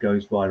something that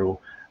goes viral.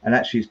 And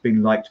actually, it's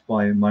been liked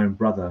by my own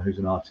brother, who's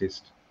an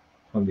artist,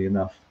 funnily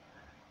enough.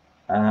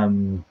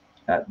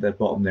 At the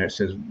bottom there, it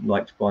says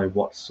liked by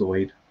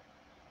Watsoid,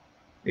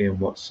 Ian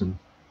Watson.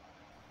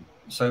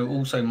 So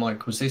also,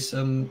 Mike, was this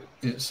so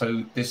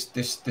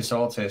this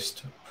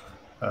artist,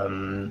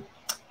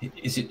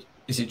 is it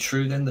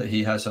true then that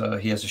he has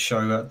a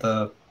show at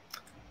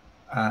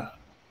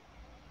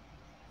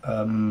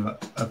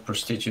a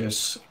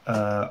prestigious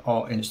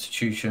art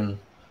institution?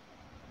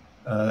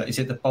 Is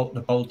it the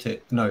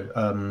Baltic? No,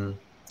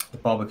 the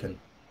Barbican.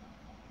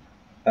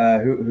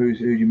 Who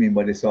do you mean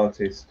by this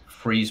artist?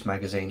 Freeze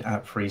magazine,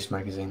 at Freeze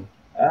magazine.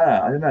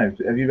 I don't know.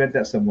 Have you read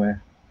that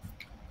somewhere?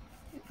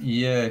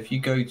 Yeah, if you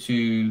go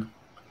to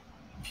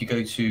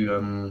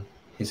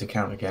his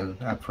account again,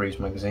 at Freeze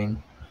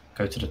magazine,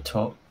 go to the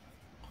top.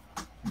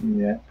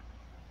 Yeah.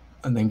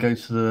 And then go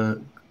to the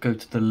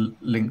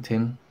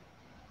LinkedIn,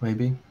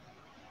 maybe.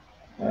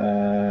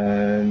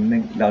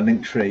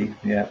 Link tree.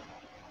 Yeah.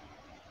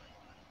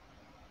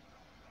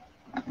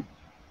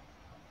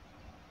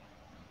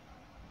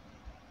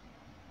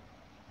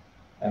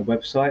 A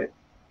website.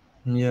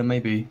 Yeah,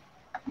 maybe.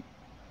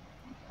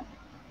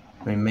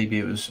 I mean, maybe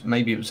it was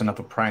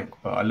another prank,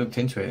 but I looked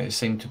into it and it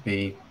seemed to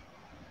be.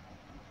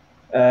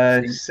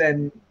 I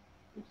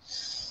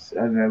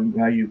don't know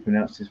how you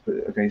pronounce this, but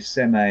okay,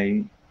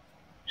 Seme.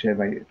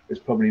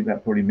 That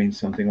probably means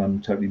something.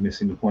 I'm totally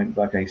missing the point.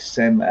 But okay,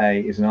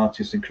 Seme is an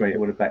artist and creator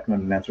with a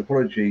background in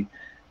anthropology.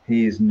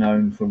 He is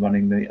known for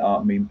running the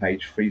art meme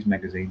page Freeze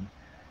magazine.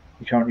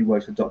 He currently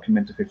works for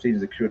Documenta 15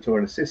 as a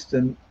curatorial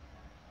assistant.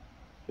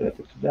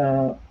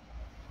 Well,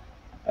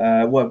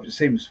 it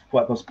seems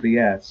quite possibly,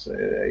 yes.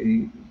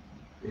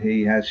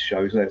 He has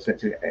shows,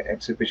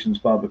 exhibitions,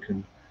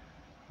 Barbican.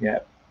 Yeah,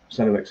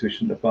 solo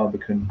exhibition at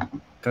Barbican.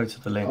 Go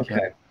to the link.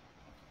 Okay.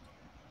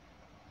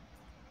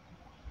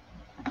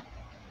 Yeah.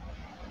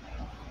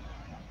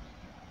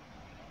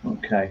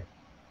 Okay.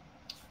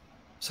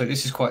 So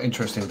this is quite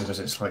interesting because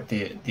it's like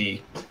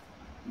the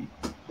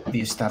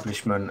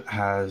establishment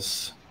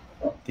has.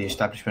 The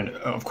establishment,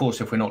 of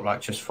course, if we're not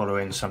like just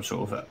following some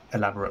sort of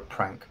elaborate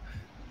prank,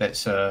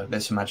 let's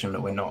imagine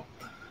that we're not,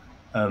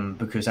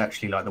 because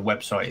actually, like the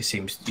website, it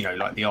seems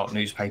like the art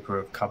newspaper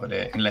have covered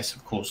it, unless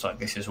of course like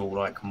this is all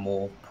like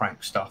more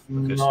prank stuff.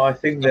 Because no, I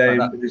think they're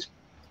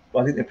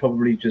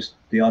probably just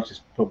the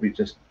artist probably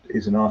just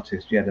is an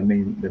artist. Yeah, the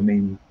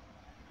meme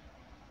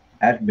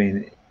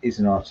admin is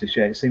an artist.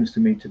 Yeah, it seems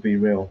to me to be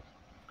real.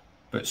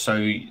 But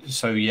so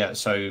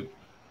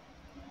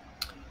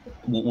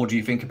what do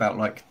you think about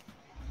like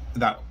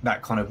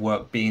that kind of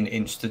work being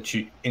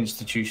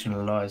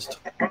institutionalized?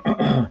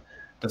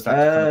 Does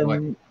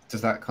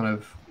that kind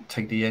of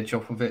take the edge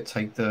off of it,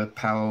 take the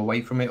power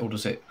away from it, or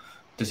does it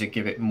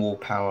give it more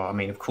power? I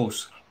mean, of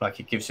course, like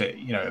it gives it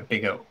a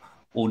bigger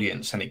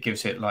audience, and it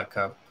gives it like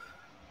a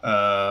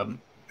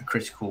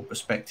critical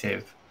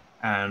perspective,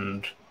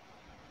 and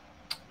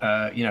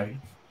it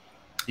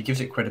gives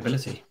it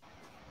credibility.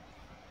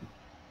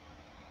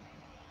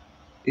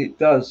 It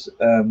does.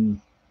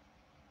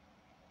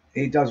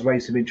 It does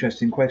raise some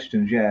interesting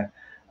questions, yeah.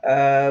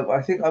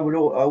 I think I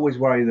always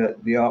worry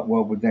that the art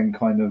world would then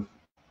kind of,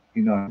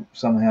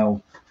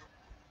 somehow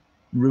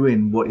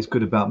ruin what is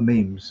good about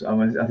memes. I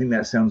mean, I think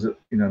that sounds,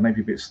 maybe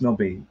a bit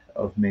snobby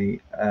of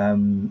me,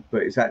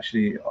 but it's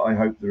actually, I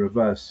hope the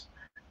reverse.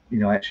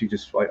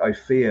 I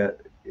fear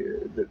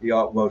that the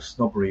art world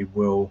snobbery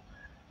will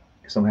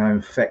somehow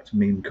infect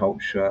meme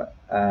culture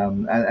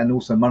and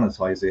also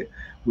monetize it,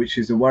 which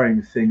is a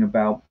worrying thing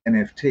about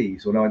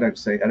NFTs. Although I don't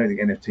think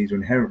NFTs are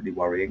inherently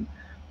worrying,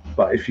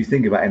 but if you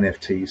think about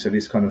NFTs, so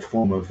this kind of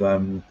form of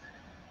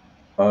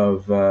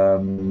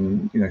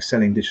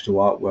selling digital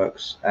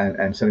artworks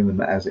and selling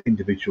them as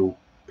individual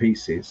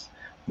pieces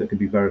that can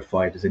be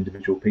verified as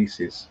individual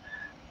pieces,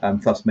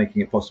 thus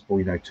making it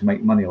possible, to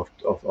make money off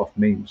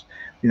memes.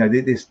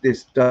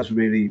 This does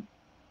really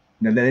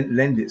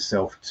lend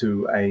itself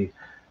to a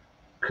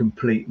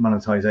complete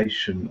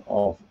monetization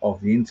of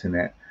the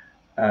internet,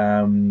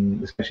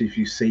 especially if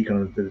you see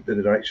kind of the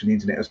direction the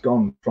internet has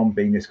gone from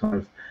being this kind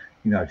of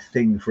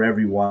thing for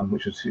everyone,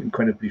 which is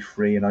incredibly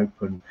free and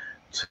open,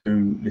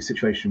 to the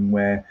situation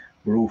where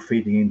we're all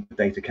feeding into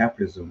data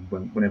capitalism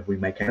whenever we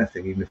make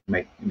anything, even if we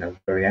make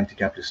very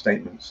anti-capitalist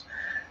statements.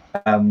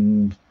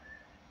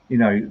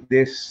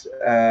 This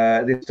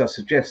does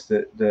suggest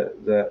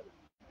that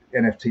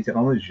NFT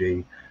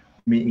technology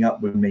meeting up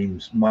with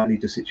memes might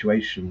lead to a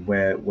situation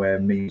where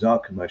memes are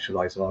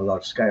commercialized on a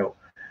large scale,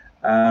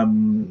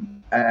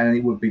 and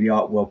it would be the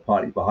art world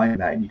partly behind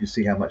that. And you can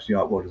see how much the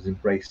art world has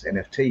embraced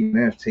NFT. And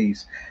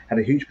NFTs had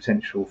a huge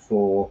potential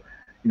for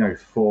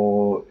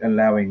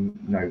allowing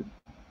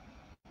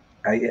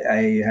how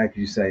could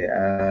you say,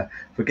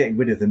 for getting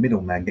rid of the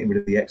middleman, getting rid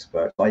of the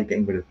expert, by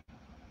getting rid of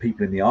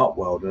people in the art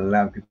world and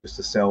allowing people just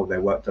to sell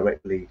their work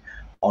directly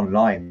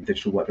online,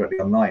 digital work directly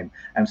online,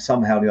 and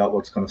somehow the art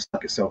world's kind of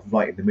stuck itself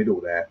right in the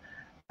middle there,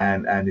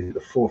 and is at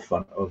the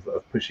forefront of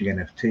pushing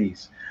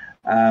NFTs.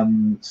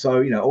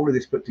 So all of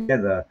this put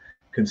together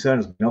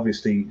concerns me.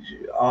 Obviously,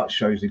 art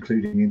shows,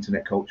 including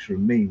internet culture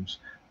and memes,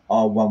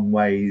 are one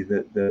way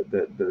that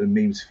the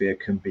meme sphere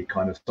can be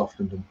kind of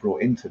softened and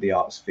brought into the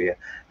art sphere.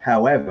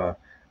 However,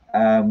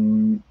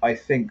 I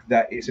think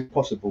that it's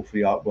impossible for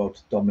the art world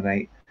to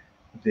dominate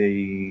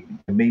the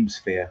meme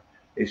sphere.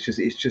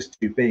 It's just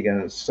too big,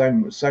 and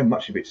so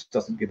much of it just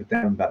doesn't give a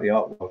damn about the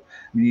art world.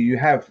 I mean, you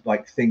have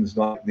like things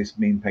like this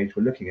meme page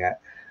we're looking at,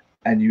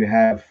 and you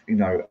have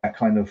a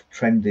kind of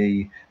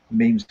trendy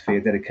meme sphere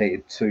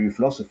dedicated to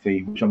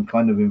philosophy, which I'm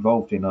kind of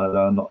involved in.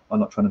 I'm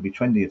not trying to be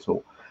trendy at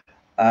all.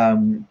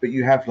 But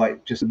you have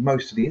like just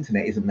most of the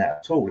internet isn't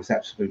that at all. It's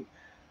absolute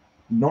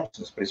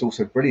nonsense, but it's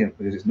also brilliant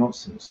because it's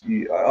nonsense.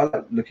 I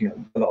like looking at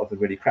a lot of the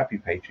really crappy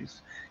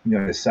pages.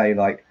 To say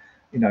like,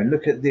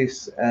 look at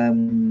this.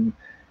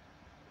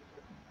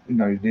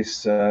 This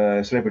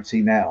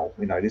celebrity now.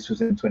 This was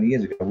 20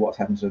 years ago. What's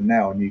happened to them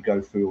now? And you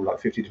go through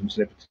like 50 different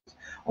celebrities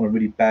on a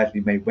really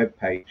badly made web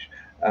page,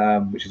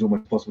 which is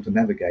almost impossible to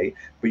navigate.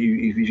 But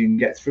if you can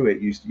get through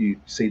it, you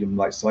see them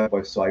like side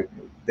by side,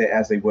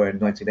 as they were in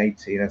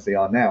 1980 and as they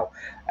are now.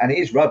 And it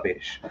is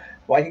rubbish,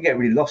 but I can get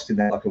really lost in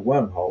that like a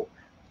wormhole,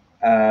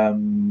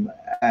 and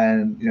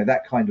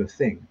that kind of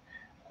thing.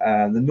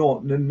 The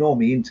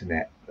normie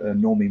internet,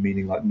 normie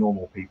meaning like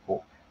normal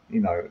people,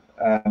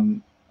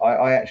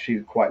 I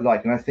actually quite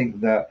like, and I think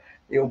that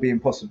it will be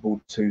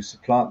impossible to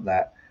supplant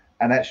that.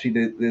 And actually,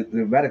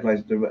 the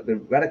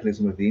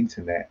radicalism of the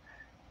internet,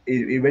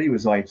 it really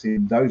resides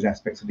in those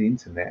aspects of the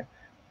internet.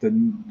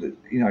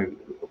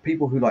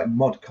 People who like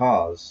mod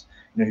cars,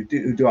 who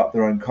do up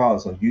their own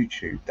cars on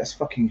YouTube. That's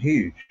fucking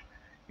huge,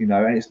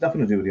 and it's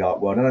nothing to do with the art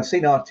world. And I've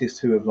seen artists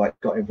who have like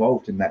got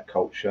involved in that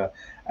culture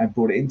and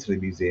brought it into the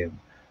museum,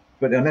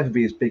 but they'll never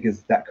be as big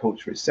as that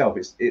culture itself.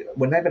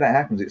 Whenever that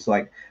happens, it's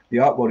like the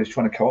art world is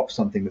trying to co-opt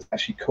something that's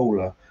actually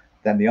cooler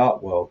than the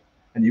art world.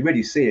 And you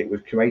really see it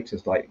with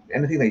curators. Like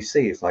anything they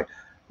see, it's like,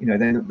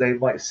 they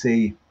might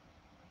see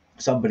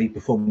somebody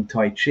performing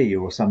Tai Chi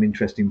or some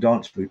interesting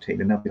dance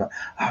routine, and they'll be like,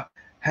 oh,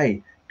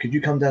 hey, could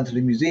you come down to the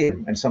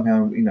museum? And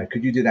somehow,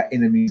 could you do that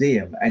in a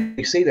museum? And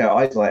you see their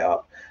eyes light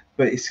up.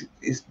 But it's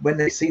when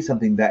they see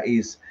something that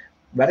is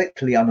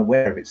radically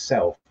unaware of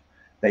itself,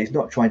 that is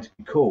not trying to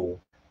be cool,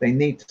 they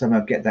need to somehow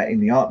get that in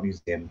the art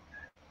museum.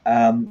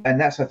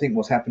 And that's, I think,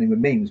 what's happening with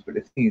memes. But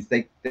the thing is,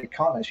 they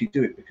can't actually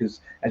do it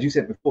because, as you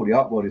said before, the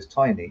art world is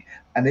tiny.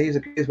 And here's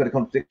where the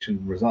contradiction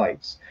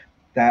resides,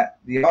 that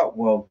the art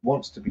world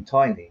wants to be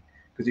tiny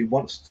because it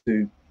wants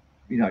to,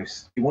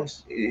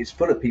 it's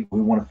full of people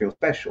who want to feel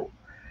special.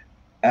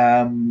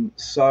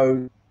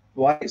 So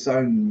by its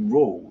own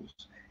rules,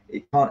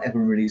 it can't ever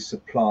really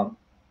supplant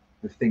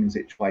the things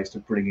it tries to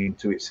bring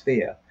into its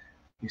sphere.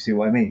 You see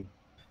what I mean?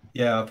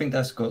 Yeah, I think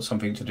that's got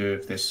something to do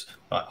with this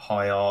like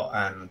high art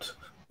and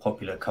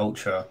popular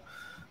culture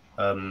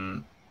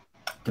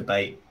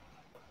debate,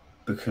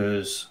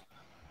 because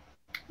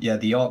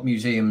the art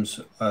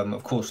museums,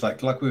 of course,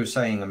 like we were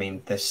saying, I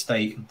mean, they're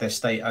state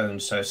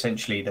owned, so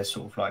essentially they're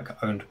sort of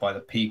like owned by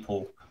the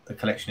people. The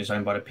collection is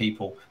owned by the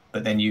people,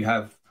 but then you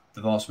have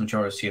the vast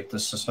majority of the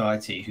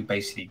society who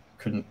basically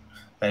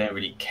they don't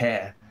really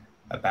care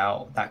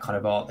about that kind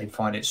of art. They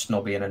find it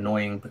snobby and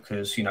annoying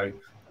because they're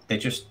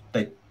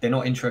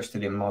not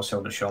interested in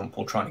Marcel Duchamp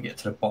or trying to get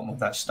to the bottom of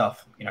that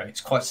stuff.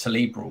 It's quite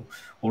cerebral,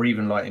 or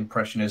even like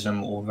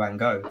Impressionism or Van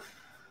Gogh.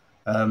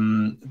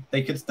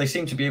 They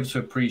seem to be able to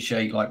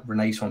appreciate like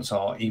Renaissance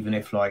art, even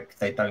if like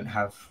they don't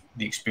have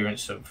the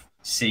experience of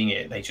seeing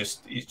it.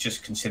 It's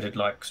just considered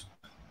like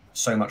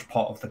so much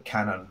part of the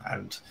canon,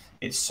 and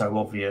it's so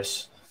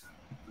obvious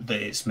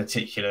that it's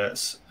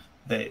meticulous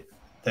that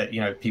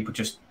people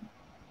just,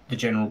 the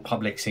general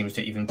public seems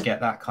to even get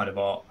that kind of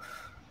art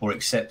or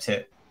accept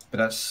it. But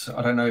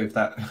I don't know if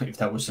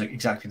that was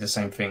exactly the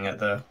same thing at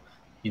the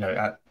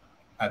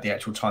at the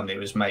actual time that it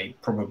was made.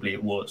 Probably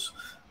it was,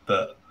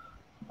 but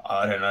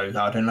I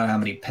don't know how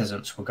many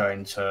peasants were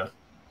going to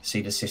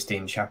see the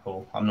Sistine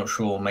Chapel. I'm not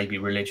sure. Maybe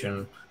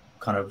religion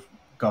kind of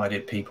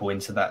guided people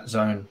into that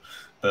zone,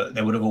 but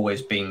there would have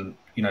always been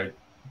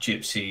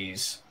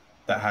gypsies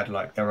that had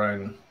like their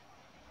own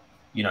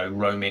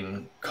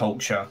Roman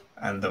culture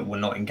and that were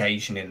not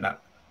engaging in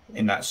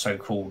that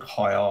so-called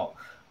high art.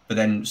 But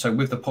then, so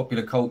with the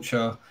popular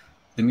culture,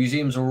 the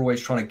museums are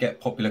always trying to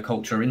get popular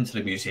culture into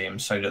the museum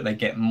so that they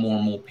get more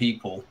and more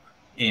people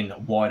in, a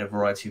wider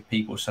variety of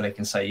people, so they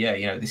can say,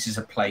 this is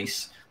a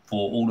place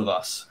for all of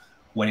us,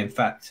 when in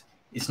fact,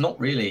 it's not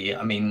really.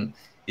 I mean,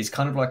 it's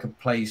kind of like a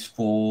place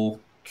for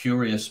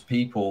curious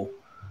people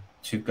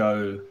to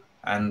go,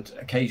 and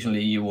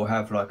occasionally you will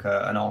have like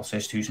an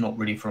artist who's not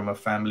really from a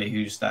family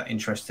who's that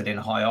interested in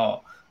high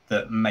art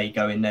that may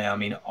go in there. I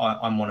mean,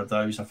 I'm one of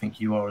those, I think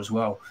you are as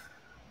well,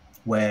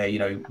 where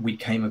we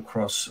came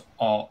across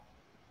art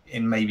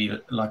in maybe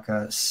like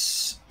a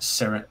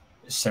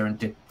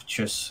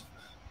serendipitous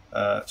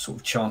sort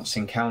of chance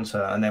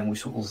encounter, and then we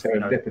sort of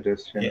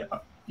serendipitous,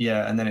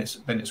 yeah, and then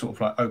it sort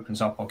of like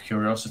opens up our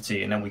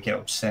curiosity, and then we get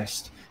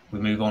obsessed. We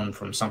move on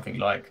from something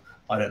like,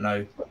 I don't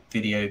know,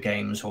 video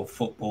games or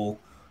football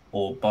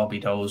or Barbie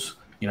dolls,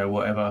 you know,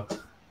 whatever,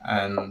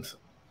 and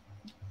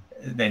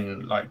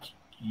then like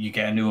you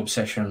get a new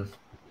obsession,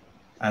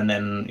 and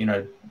then, you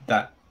know,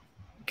 that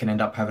can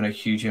end up having a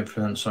huge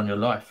influence on your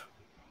life.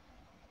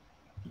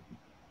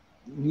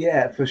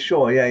 Yeah, for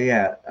sure.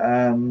 Yeah.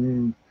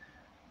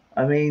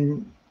 I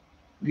mean,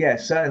 yeah,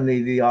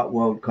 certainly the art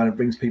world kind of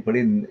brings people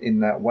in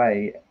that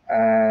way.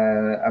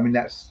 I mean,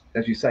 that's,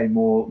 as you say,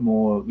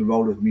 more the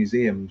role of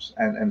museums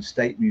and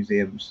state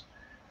museums.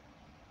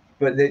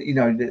 But you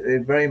know,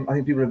 they're very. I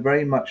think people are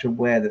very much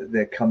aware that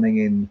they're coming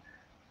in,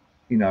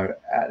 you know,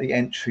 at the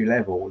entry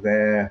level.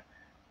 They're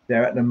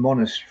at the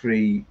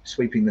monastery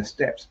sweeping the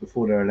steps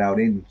before they're allowed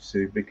in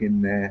to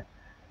begin their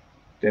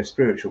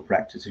spiritual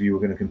practice. If you were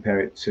going to compare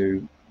it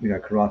to, you know,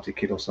 Karate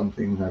Kid or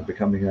something, you know,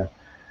 becoming a,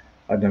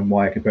 I don't know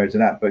why I compare it to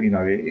that, but you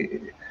know,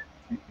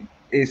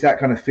 it's that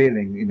kind of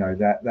feeling, you know,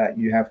 that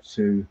you have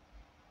to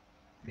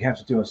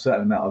do a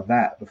certain amount of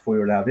that before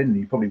you're allowed in, and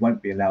you probably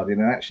won't be allowed in.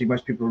 And actually,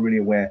 most people are really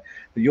aware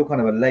that you're kind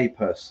of a lay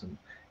person.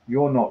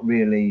 You're not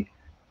really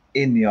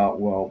in the art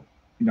world,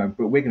 you know,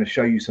 but we're going to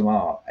show you some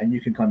art, and you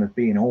can kind of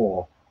be in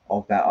awe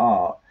of that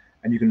art,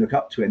 and you can look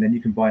up to it, and then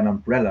you can buy an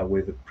umbrella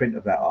with a print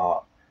of that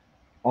art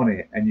on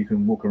it, and you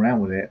can walk around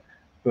with it.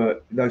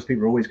 But those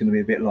people are always going to be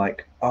a bit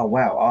like, oh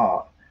wow,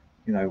 art,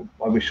 you know,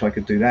 I wish I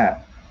could do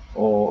that,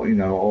 or you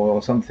know,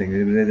 or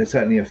something. There's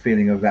certainly a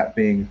feeling of that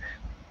being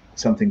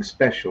something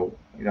special,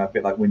 you know, a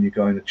bit like when you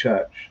go in a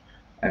church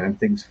and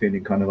things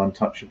feeling kind of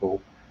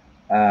untouchable,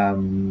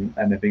 and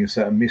there being a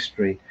certain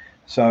mystery.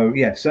 So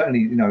yeah, certainly,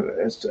 you know,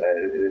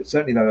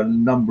 certainly though, a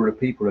number of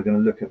people are going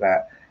to look at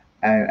that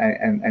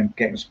and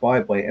get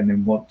inspired by it, and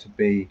then want to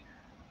be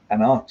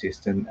an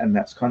artist, and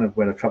that's kind of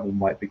where the trouble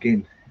might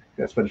begin.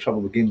 That's where the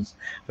trouble begins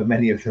for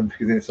many of them,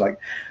 because it's like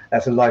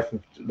that's a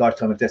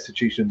lifetime of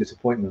destitution and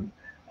disappointment,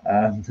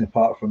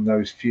 apart from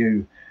those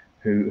few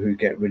who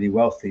get really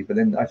wealthy. But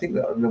then I think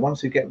that the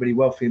ones who get really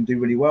wealthy and do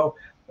really well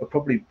are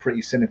probably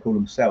pretty cynical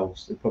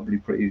themselves. They're probably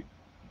pretty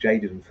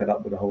jaded and fed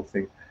up with the whole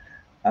thing.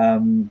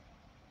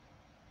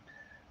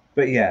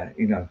 But yeah,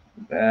 you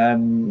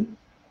know,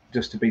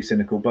 just to be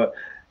cynical. But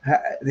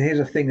here's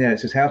a thing there. It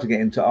says how to get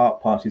into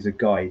art parties, a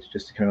guide,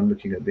 just to kind of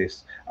looking at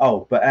this.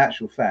 Oh, but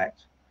actual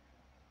fact,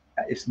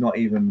 it's not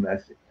even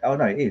oh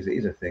no, it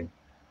is a thing.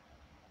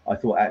 I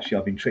thought actually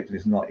I've been tricked, and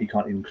it's not. You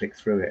can't even click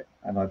through it,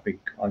 and I'm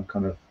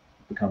kind of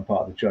become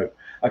part of the joke.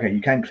 Okay,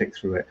 you can click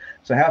through it.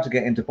 So how to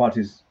get into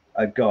parties,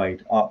 a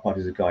guide, art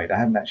parties, a guide. I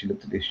haven't actually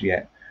looked at this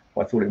yet,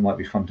 but I thought it might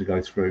be fun to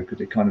go through,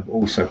 because it kind of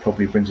also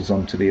probably brings us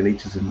on to the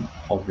elitism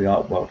of the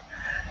art world.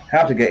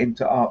 How to get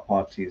into art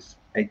parties,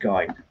 a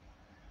guide.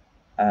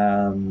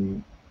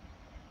 I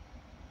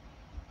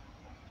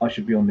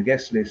should be on the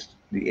guest list,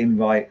 the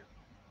invite.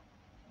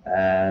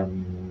 I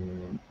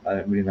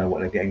don't really know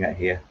what they're getting at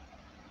here.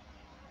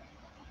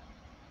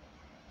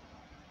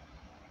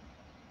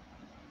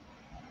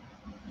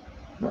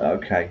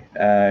 Okay,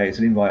 it's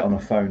an invite on a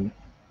phone.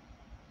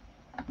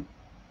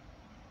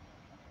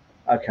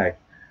 Okay,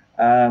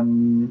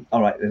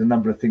 all right, there's a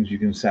number of things you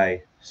can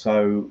say.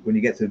 So when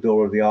you get to the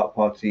door of the art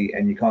party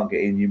and you can't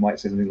get in, you might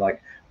say something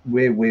like,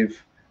 we're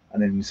with,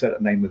 and then insert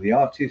the name of the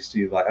artist. So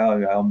you're like,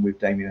 oh, I'm with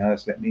Damien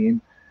Hirst, let me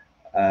in.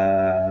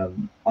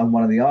 I'm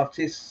one of the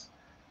artists.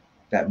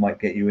 That might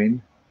get you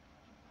in.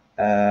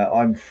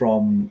 I'm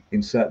from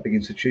insert big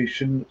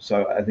institution,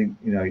 so I think,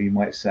 you know, you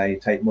might say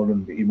Tate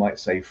Modern, but you might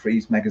say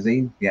Frieze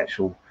magazine,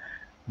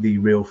 the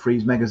real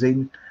Frieze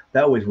magazine.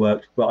 That always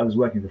worked, but I was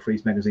working for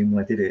Frieze magazine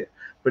when I did it.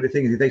 But the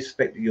thing is, if they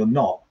suspect that you're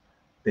not,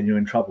 then you're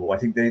in trouble. I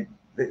think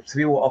so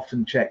people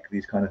often check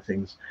these kind of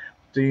things.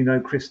 Do you know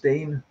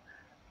Christine?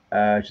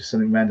 Just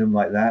something random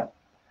like that.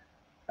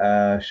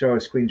 Show a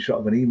screenshot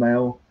of an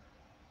email.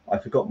 I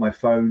forgot my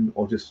phone,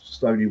 or just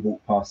slowly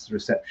walk past the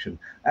reception.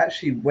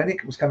 Actually, when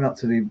it was coming up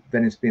to the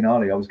Venice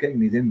Biennale, I was getting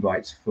these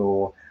invites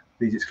for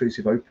these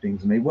exclusive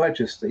openings, and they were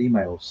just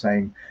emails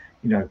saying,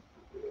 you know,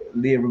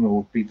 Leah Rimmer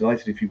would be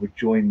delighted if you would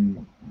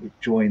join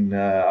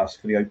us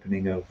for the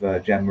opening of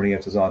Gian Maria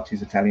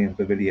Tosati's Italian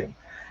Pavilion.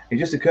 It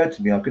just occurred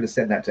to me I could have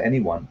sent that to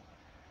anyone.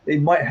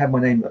 It might have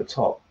my name at the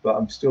top, but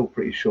I'm still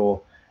pretty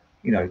sure,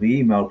 you know, the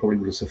email probably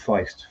would have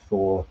sufficed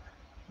for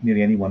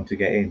nearly anyone to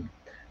get in.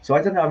 So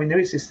I don't know. I mean, there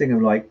is this thing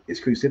of like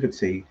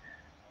exclusivity.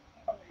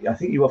 I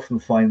think you often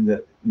find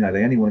that, you know,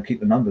 they only want to keep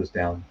the numbers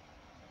down.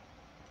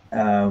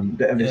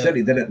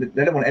 Certainly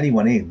they don't want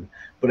anyone in,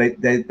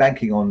 but they're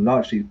banking on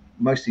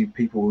mostly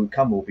people who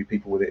come will be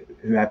people with it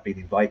who have been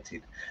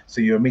invited. So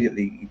you're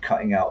immediately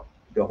cutting out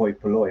the hoi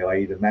polloi,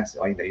 i.e. the mass,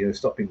 you're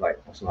stopping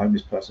like some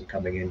homeless person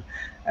coming in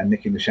and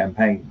nicking the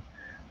champagne.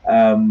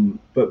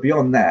 But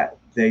beyond that,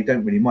 they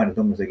don't really mind as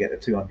long as they get the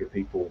 200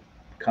 people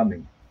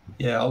coming.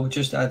 Yeah, I would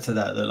just add to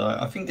that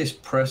like, I think this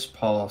press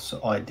pass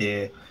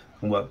idea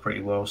can work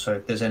pretty well. So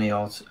if there's any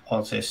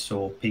artists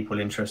or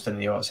people interested in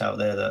the arts out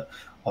there that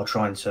are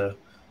trying to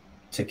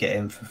to get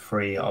in for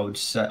free. I would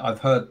say I've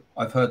heard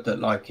that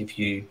like if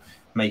you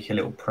make a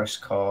little press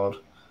card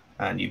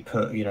and you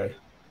put you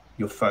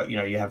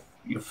have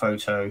your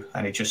photo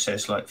and it just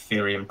says like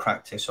theory and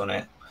practice on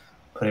it,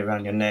 put it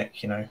around your neck,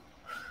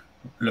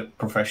 look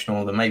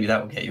professional, then maybe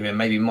that will get you in.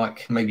 Maybe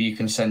Mike, maybe you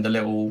can send a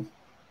little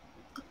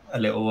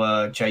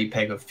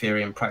JPEG of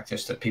theory and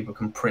practice that people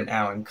can print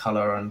out in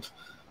color and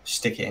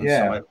stick it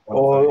inside. Yeah,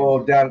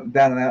 or down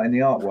and out in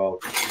the art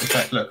world. In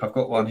fact, look, I've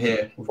got one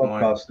here with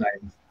podcast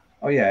name.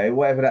 Oh yeah,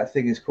 whatever that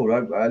thing is called,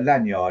 a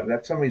lanyard.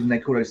 For some reason they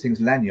call those things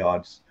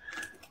lanyards.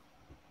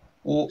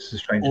 It's a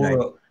strange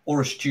name.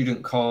 Or a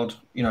student card.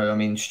 I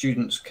mean,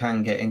 students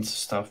can get into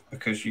stuff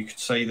because you could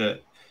say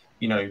that,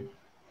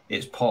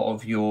 it's part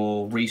of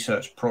your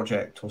research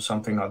project or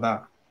something like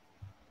that.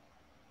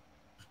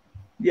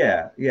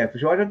 Yeah, for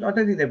sure. I don't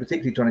think they're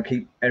particularly trying to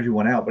keep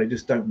everyone out, but they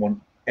just don't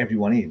want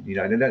everyone in.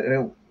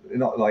 They're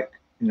not like,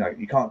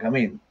 you can't come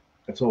in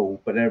at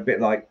all, but they're a bit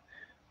like,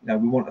 we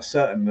want a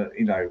certain,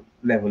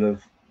 level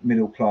of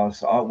middle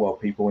class art world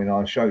people in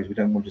our shows. We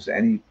don't want just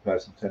any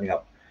person turning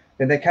up.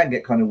 Then they can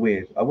get kind of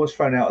weird. I was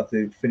thrown out of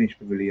the Finnish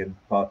Pavilion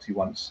party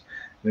once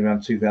in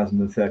around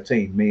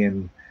 2013. Me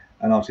and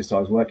an artist I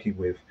was working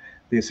with,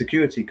 the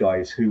security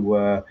guys who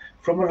were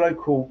from a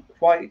local,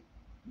 quite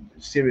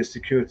serious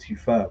security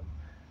firm.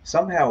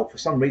 Somehow, for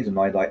some reason,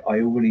 I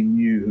already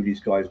knew who these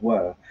guys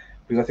were,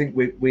 because I think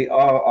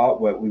our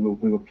artwork we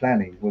were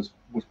planning was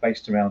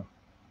based around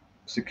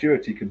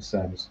security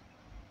concerns.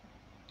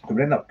 So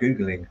we ended up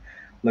Googling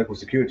local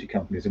security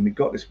companies, and we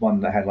got this one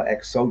that had like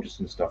ex-soldiers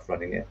and stuff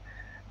running it,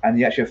 and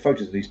you actually have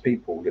photos of these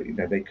people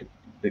that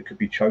they could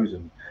be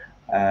chosen.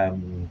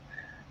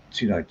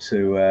 You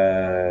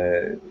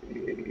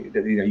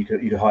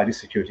could hire this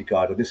security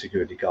guard or this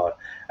security guard,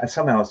 and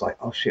somehow I was like,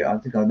 oh shit, I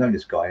think I know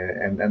this guy,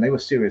 and they were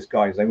serious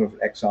guys. They were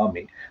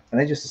ex-army, and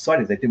they just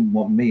decided they didn't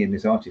want me and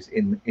this artist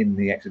in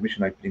the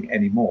exhibition opening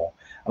anymore.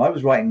 And I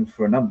was writing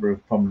for a number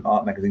of prominent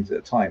art magazines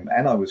at the time,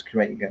 and I was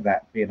curating at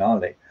that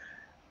Biennale,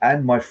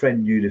 and my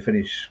friend knew the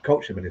Finnish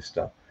culture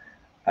minister,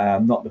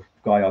 not the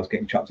guy I was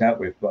getting chucked out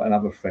with, but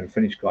another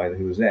Finnish guy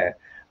who was there.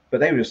 But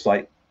they were just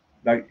like,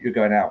 no, you're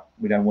going out,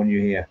 we don't want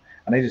you here.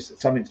 And they just,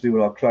 something to do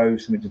with our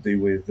clothes, something to do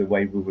with the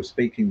way we were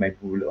speaking. Maybe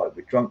we looked like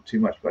we drunk too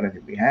much, but I don't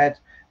think we had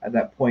at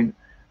that point.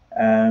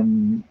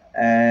 And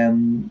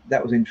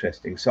that was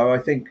interesting. So I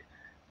think,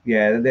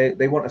 yeah,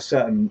 they want a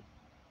certain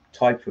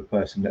type of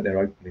person at their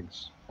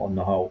openings on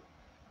the whole.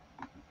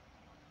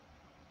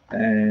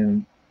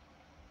 And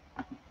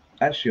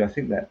actually, I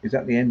think that is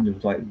at the end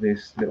of like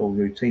this little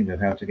routine of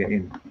how to get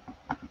in.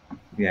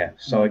 Yeah.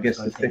 So I guess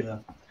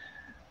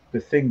the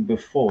thing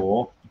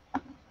before.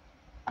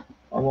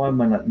 Why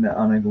am I like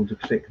unable to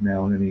click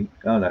now on any?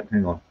 Oh no,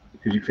 hang on,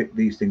 because you click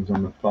these things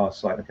on the far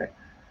side. Okay.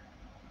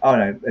 Oh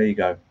no, there you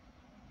go.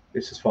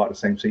 This is part of the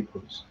same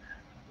sequence.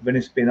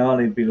 Venice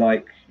Biennale would be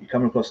like you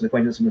come across an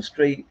acquaintance on the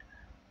street,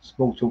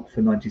 small talk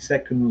for 90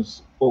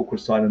 seconds, awkward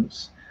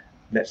silence.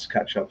 Let's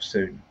catch up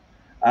soon.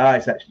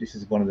 It's actually, this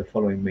is one of the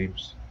following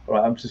memes. All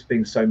right, I'm just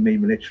being so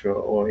meme illiterate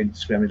or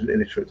Instagram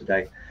illiterate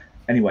today.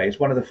 Anyway, it's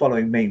one of the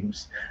following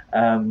memes.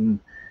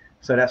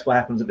 So that's what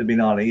happens at the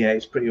Biennale. Yeah,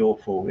 it's pretty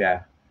awful.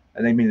 Yeah.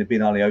 And they mean the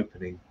Biennale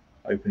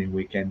opening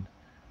weekend.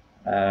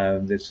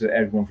 There's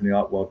everyone from the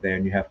art world there,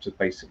 and you have to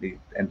basically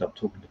end up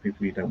talking to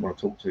people you don't want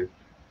to talk to.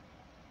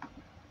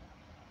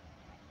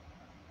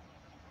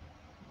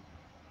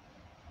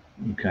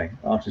 Okay,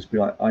 artists be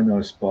like, I know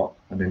a spot,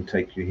 and then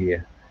take you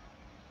here.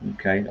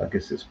 Okay, I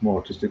guess it's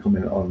more just a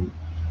comment on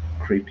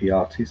creepy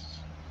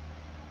artists,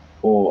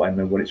 or I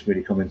know what it's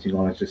really commenting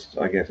on is just,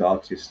 I guess,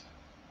 artists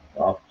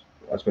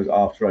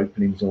after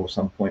openings or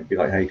some point be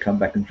like, hey, come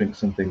back and drink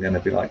something. Then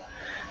they'd be like,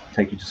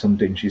 take you to some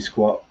dingy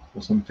squat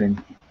or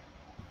something.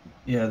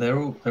 Yeah, they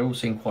all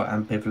seem quite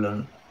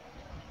ambivalent.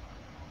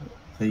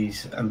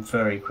 These and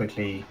very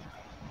quickly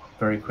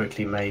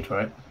made,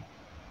 right?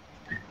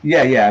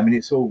 Yeah. I mean,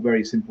 it's all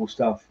very simple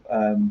stuff.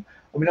 I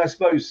mean, I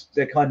suppose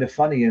they're kind of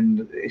funny,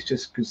 and it's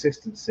just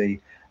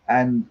consistency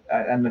and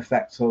the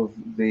fact of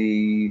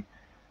the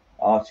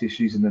artist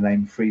using the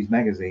name Freeze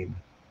Magazine,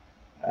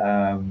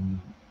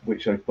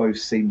 which I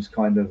suppose seems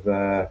kind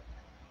of.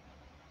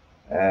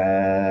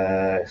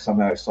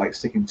 Somehow it's like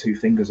sticking two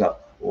fingers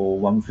up or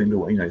one finger,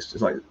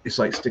 it's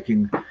like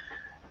sticking,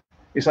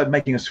 it's like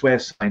making a swear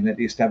sign at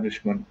the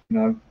establishment,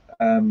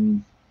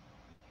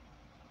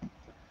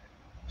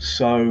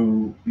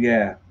 so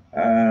yeah.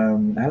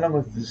 How long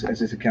has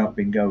this account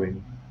been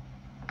going?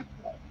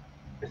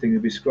 I think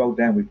if we scroll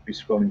down, we'd be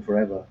scrolling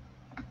forever.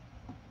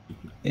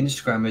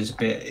 Instagram is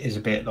a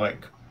bit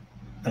like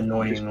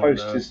annoying. This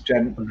post is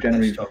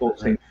January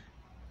 14th.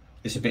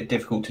 It's a bit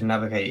difficult to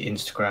navigate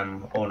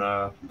Instagram on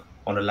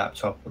a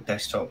laptop or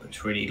desktop.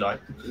 It's really like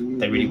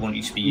they really want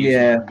you to be using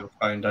your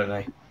phone, don't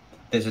they?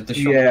 There's a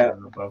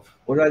button above.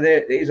 Although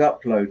there is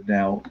upload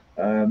now.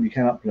 You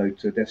can upload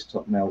to a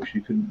desktop now, which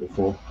you couldn't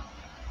before.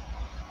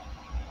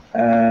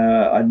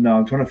 I know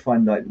I'm trying to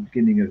find like the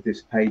beginning of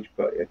this page,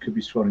 but it could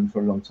be scrolling for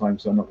a long time,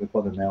 so I'm not going to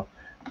bother now.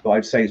 But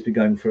I'd say it's been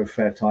going for a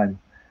fair time.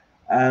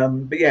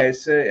 But yeah,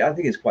 it's I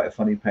think it's quite a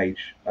funny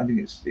page. I think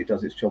it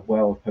does its job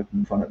well of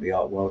poking fun at the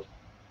art world.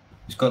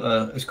 It's got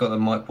the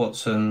Mike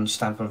Watson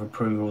stamp of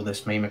approval.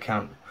 This meme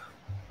account.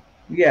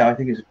 Yeah, I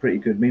think it's a pretty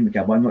good meme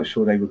account, but I'm not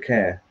sure they would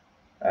care.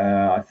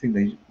 I think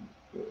they,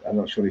 I'm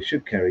not sure they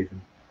should care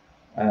even.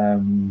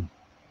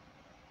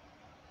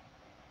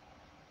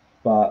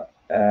 But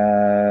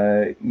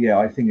yeah,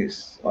 I think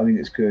it's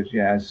good.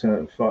 Yeah,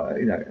 so far,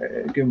 you know,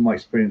 given my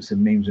experience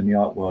in memes in the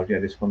art world, yeah,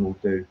 this one will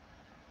do.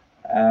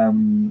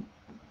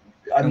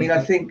 I mean,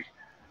 I think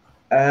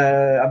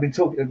I've been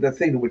talking. The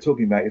thing that we're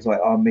talking about is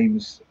like our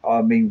memes,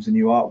 the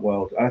new art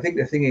world. And I think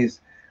the thing is,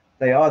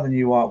 they are the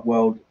new art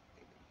world.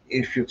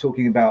 If you're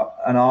talking about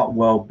an art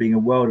world being a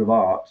world of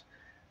art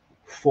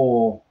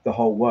for the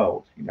whole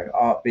world, you know,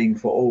 art being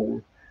for all,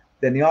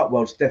 then the art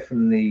world's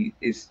definitely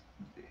is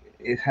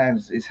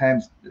hands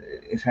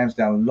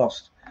down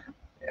lost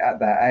at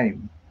that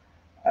aim.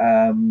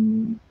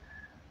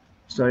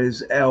 So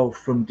is L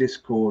from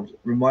Discord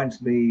reminds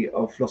me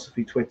of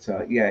Philosophy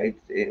Twitter. Yeah,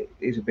 it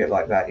is a bit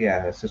like that.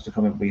 Yeah, that's just a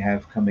comment we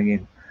have coming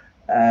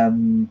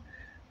in.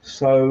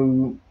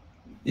 So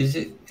is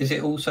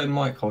it also,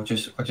 Mike? I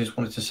just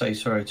wanted to say,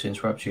 sorry to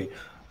interrupt you.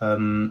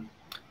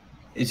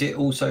 Is it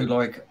also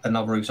like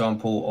another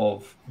example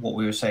of what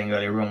we were saying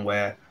earlier on,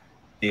 where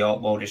the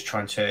art world is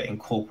trying to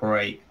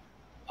incorporate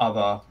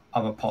other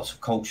parts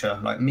of culture?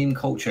 Like meme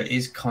culture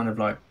is kind of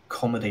like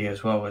comedy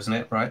as well, isn't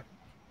it? Right?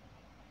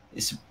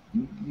 It's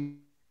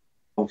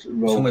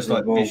almost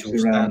like visual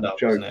stand-up,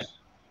 isn't it?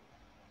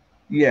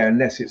 Yeah,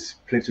 unless it's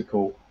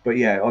political. But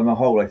yeah, on the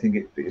whole, I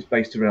think it's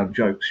based around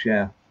jokes.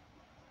 Yeah.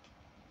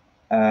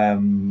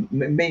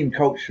 Meme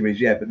culture is,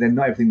 yeah, but then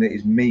not everything that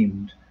is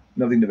memed,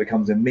 nothing that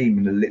becomes a meme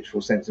in the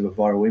literal sense of a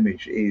viral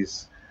image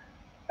is,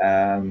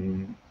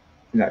 you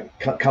know,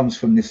 comes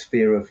from this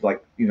sphere of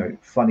like, you know,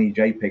 funny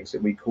JPEGs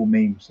that we call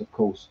memes. Of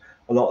course,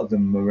 a lot of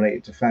them are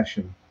related to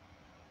fashion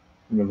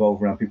and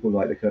revolve around people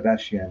like the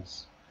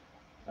Kardashians.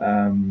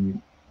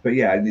 But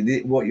yeah,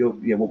 what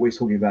we're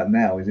talking about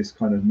now is this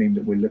kind of meme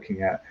that we're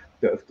looking at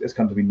that has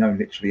come to be known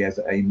literally as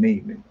a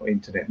meme or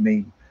internet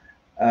meme.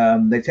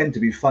 They tend to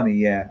be funny,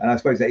 yeah, and I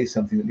suppose that is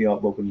something that the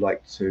art world would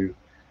like to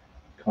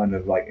kind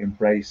of like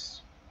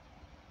embrace.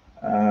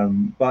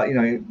 But you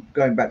know,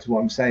 going back to what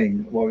I was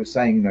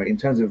saying, you know, in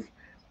terms of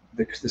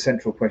the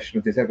central question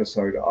of this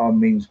episode, are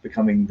memes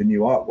becoming the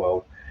new art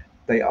world?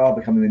 They are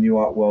becoming the new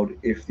art world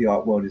if the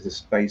art world is a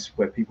space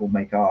where people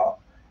make art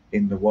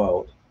in the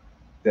world.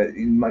 That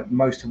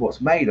most of what's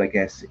made, I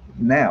guess,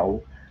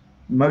 now,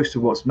 most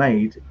of what's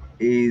made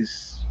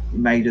is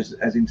made as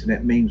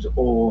internet memes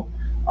or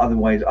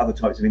other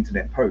types of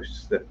internet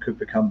posts that could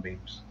become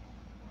memes.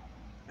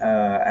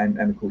 And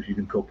of course, you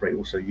can incorporate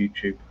also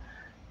YouTube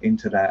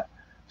into that.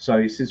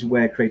 So this is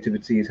where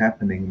creativity is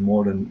happening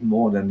more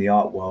than the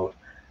art world,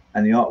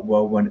 and the art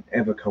world won't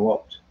ever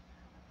co-opt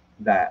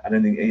that. I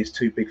don't think it is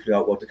too big for the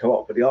art world to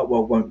co-opt, but the art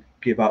world won't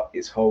give up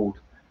its hold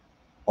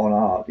on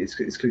art, its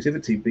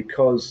exclusivity,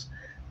 because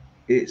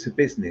it's a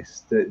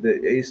business.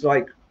 It's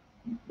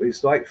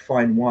like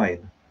fine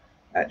wine.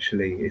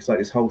 Actually, it's like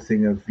this whole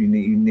thing of you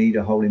need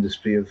a whole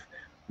industry of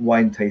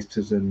wine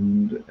tasters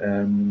and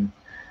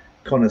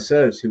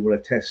connoisseurs who will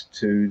attest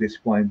to this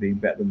wine being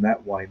better than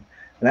that wine.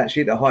 And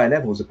actually, at the higher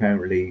levels,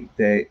 apparently,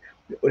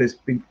 there's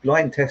been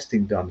blind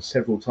testing done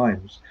several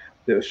times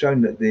that have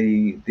shown that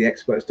the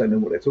experts don't know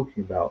what they're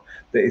talking about.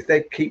 That if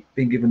they keep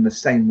being given the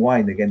same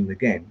wine again and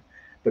again,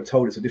 but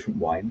told it's a different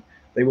wine,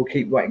 they will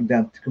keep writing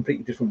down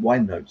completely different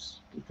wine notes,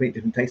 completely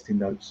different tasting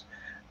notes.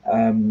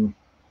 I'm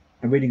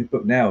reading a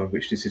book now in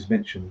which this is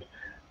mentioned,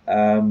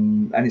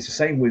 and it's the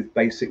same with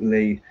it's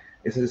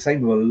the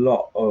same with a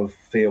lot of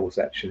fields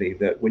actually.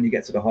 That when you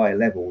get to the higher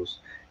levels,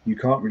 you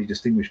can't really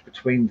distinguish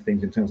between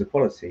things in terms of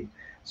quality.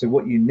 So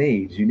what you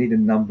need is a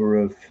number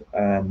of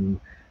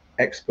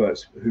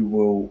experts who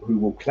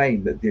will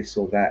claim that this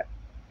or that,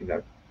 you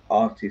know,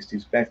 artist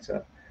is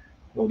better,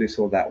 or this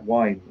or that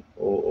wine,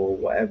 or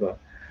whatever.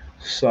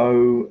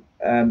 So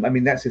I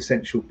mean that's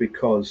essential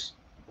because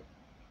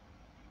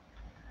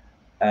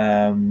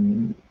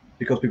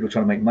people are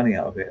trying to make money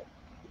out of it,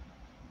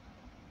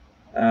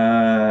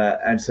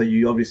 and so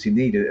you obviously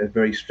need a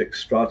very strict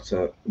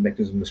strata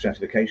mechanism of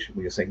stratification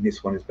where you're saying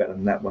this one is better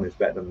than that one is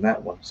better than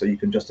that one, so you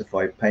can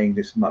justify paying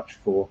this much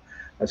for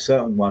a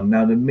certain one.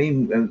 Now the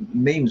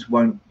memes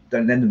don't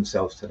lend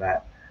themselves to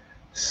that,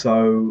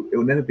 so it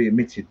will never be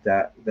admitted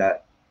that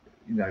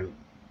you know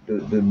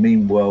the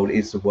meme world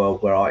is the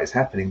world where art is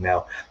happening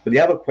now. But the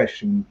other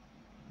question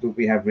that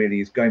we have really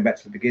is going back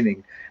to the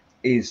beginning: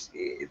 is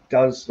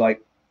there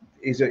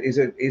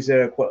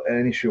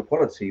an issue of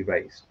quality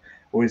raised,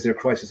 or is there a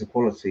crisis of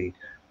quality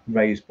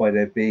raised by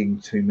there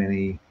being so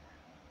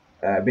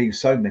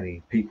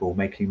many people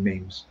making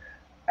memes?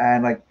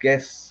 And I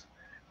guess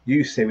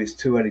you say it's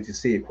too early to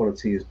see if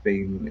quality has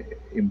been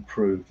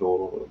improved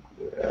or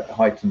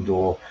heightened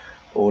or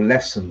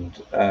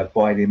lessened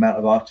by the amount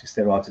of artists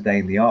there are today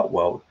in the art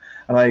world.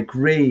 And I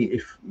agree.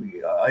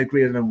 I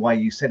don't know why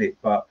you said it,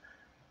 but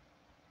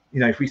you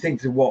know, if we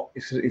think to what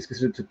is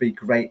considered to be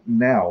great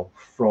now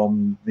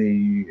from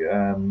the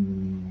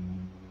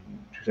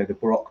should we say the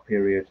Baroque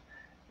period,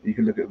 you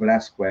can look at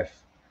Velasquez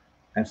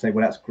and say,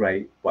 well, that's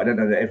great, but I don't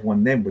know that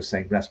everyone then was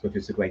saying Velasquez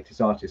is the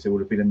greatest artist. There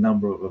would have been a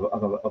number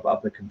of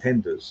other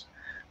contenders,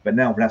 but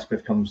now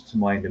Velasquez comes to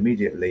mind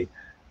immediately.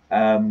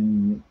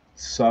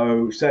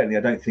 So certainly,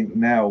 I don't think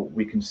now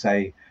we can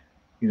say,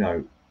 you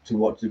know, to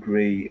what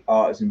degree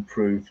art has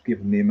improved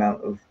given the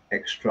amount of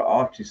extra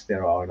artists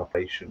there are in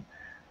operation.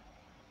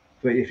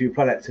 But if you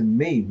apply that to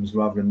memes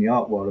rather than the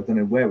art world, I don't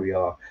know where we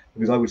are,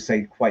 because I would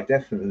say quite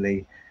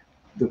definitely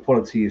the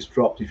quality is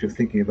dropped if you're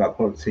thinking about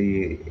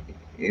quality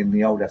in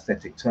the old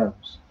aesthetic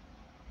terms.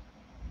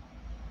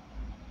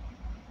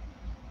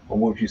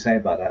 And what would you say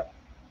about that?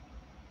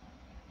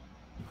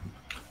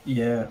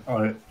 Yeah,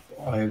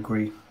 I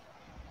agree.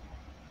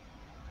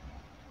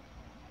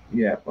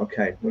 Yeah,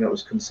 okay. Well, that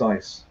was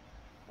concise.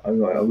 I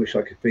wish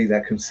I could be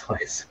that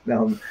concise.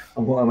 Now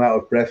I'm out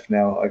of breath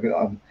now. I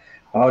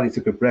hardly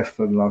took a breath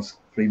for the last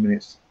 3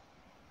 minutes.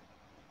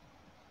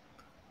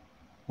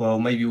 Well,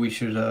 maybe we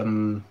should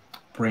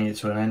bring it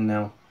to an end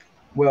now.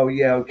 Well,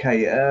 yeah,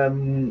 okay.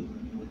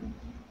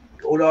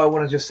 Although I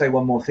want to just say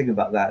one more thing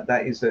about that.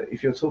 That is that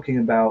if you're talking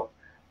about,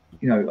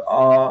 you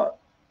know,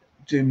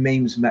 do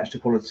memes match the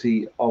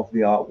quality of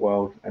the art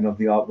world and of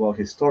the art world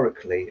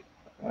historically,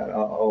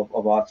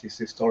 of artists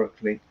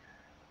historically?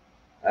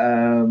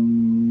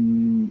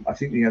 I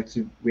think we have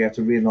to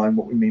realign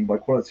what we mean by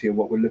quality and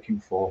what we're looking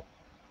for.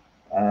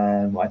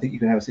 I think you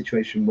can have a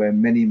situation where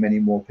many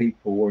more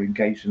people are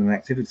engaged in an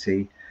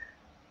activity,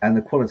 and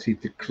the quality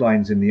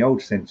declines in the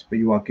old sense, but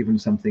you are given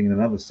something in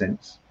another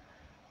sense.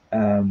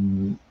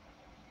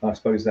 I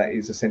suppose that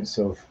is a sense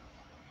of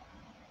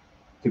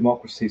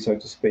democracy, so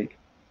to speak,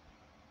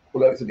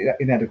 although it's an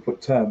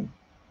inadequate term.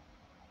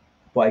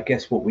 But I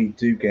guess what we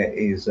do get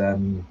is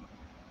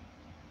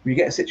we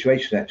get a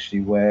situation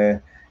actually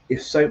where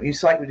it's like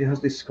it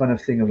has this kind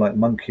of thing of like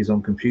monkeys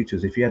on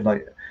computers. If you had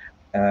like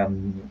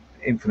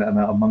infinite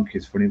amount of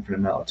monkeys for an infinite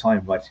amount of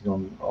time writing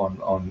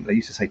on they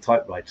used to say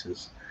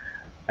typewriters,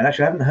 and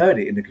actually I haven't heard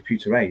it in the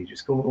computer age.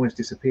 It's almost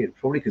disappeared,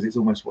 probably because it's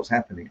almost what's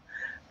happening.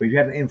 But if you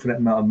had an infinite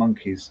amount of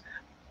monkeys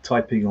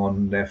typing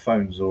on their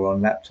phones or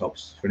on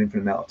laptops for an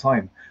infinite amount of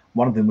time,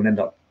 one of them would end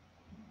up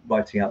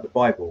writing out the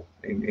Bible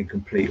in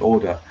complete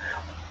order.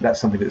 That's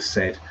something that's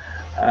said.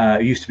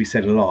 It used to be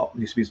said a lot.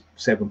 It used to be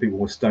said when people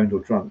were stoned or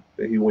drunk.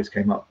 It always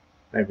came up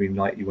every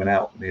night you went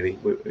out, nearly,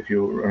 if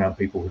you were around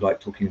people who like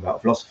talking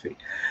about philosophy.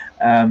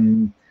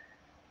 And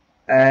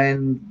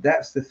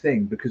that's the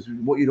thing, because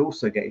what you'd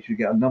also get is you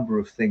get a number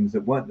of things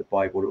that weren't the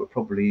Bible that were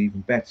probably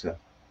even better,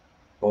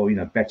 or, you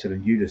know, better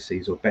than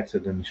Ulysses or better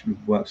than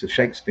works of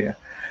Shakespeare.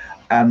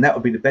 And that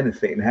would be the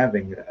benefit in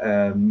having,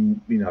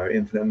 you know,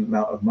 infinite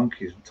amount of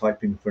monkeys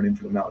typing for an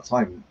infinite amount of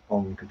time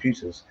on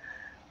computers.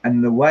 And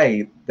in a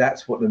way,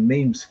 that's what the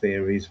meme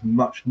sphere is,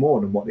 much more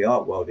than what the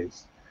art world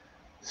is.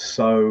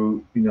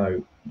 So, you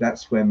know,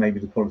 that's where maybe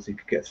the quality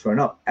could get thrown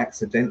up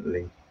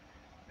accidentally,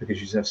 because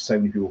you just have so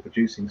many people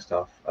producing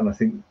stuff. And I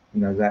think,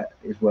 you know, that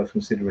is worth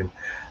considering.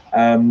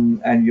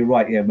 And you're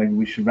right, yeah, maybe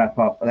we should wrap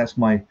up. That's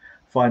my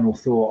final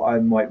thought.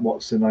 I'm Mike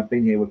Watson. I've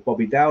been here with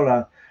Bobby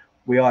Dowler.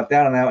 We are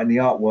down and out in the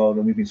art world,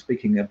 and we've been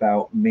speaking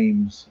about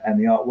memes and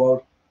the art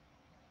world,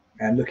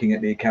 and looking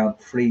at the account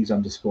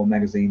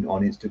freeze_magazine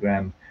on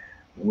Instagram.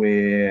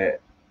 We're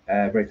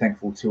very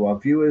thankful to our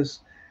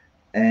viewers,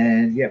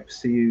 and yep,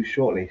 see you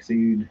shortly. See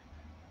you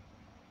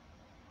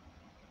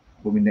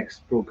when we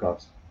next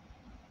broadcast.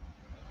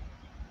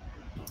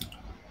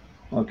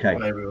 Okay.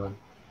 Bye, everyone.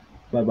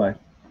 Bye bye.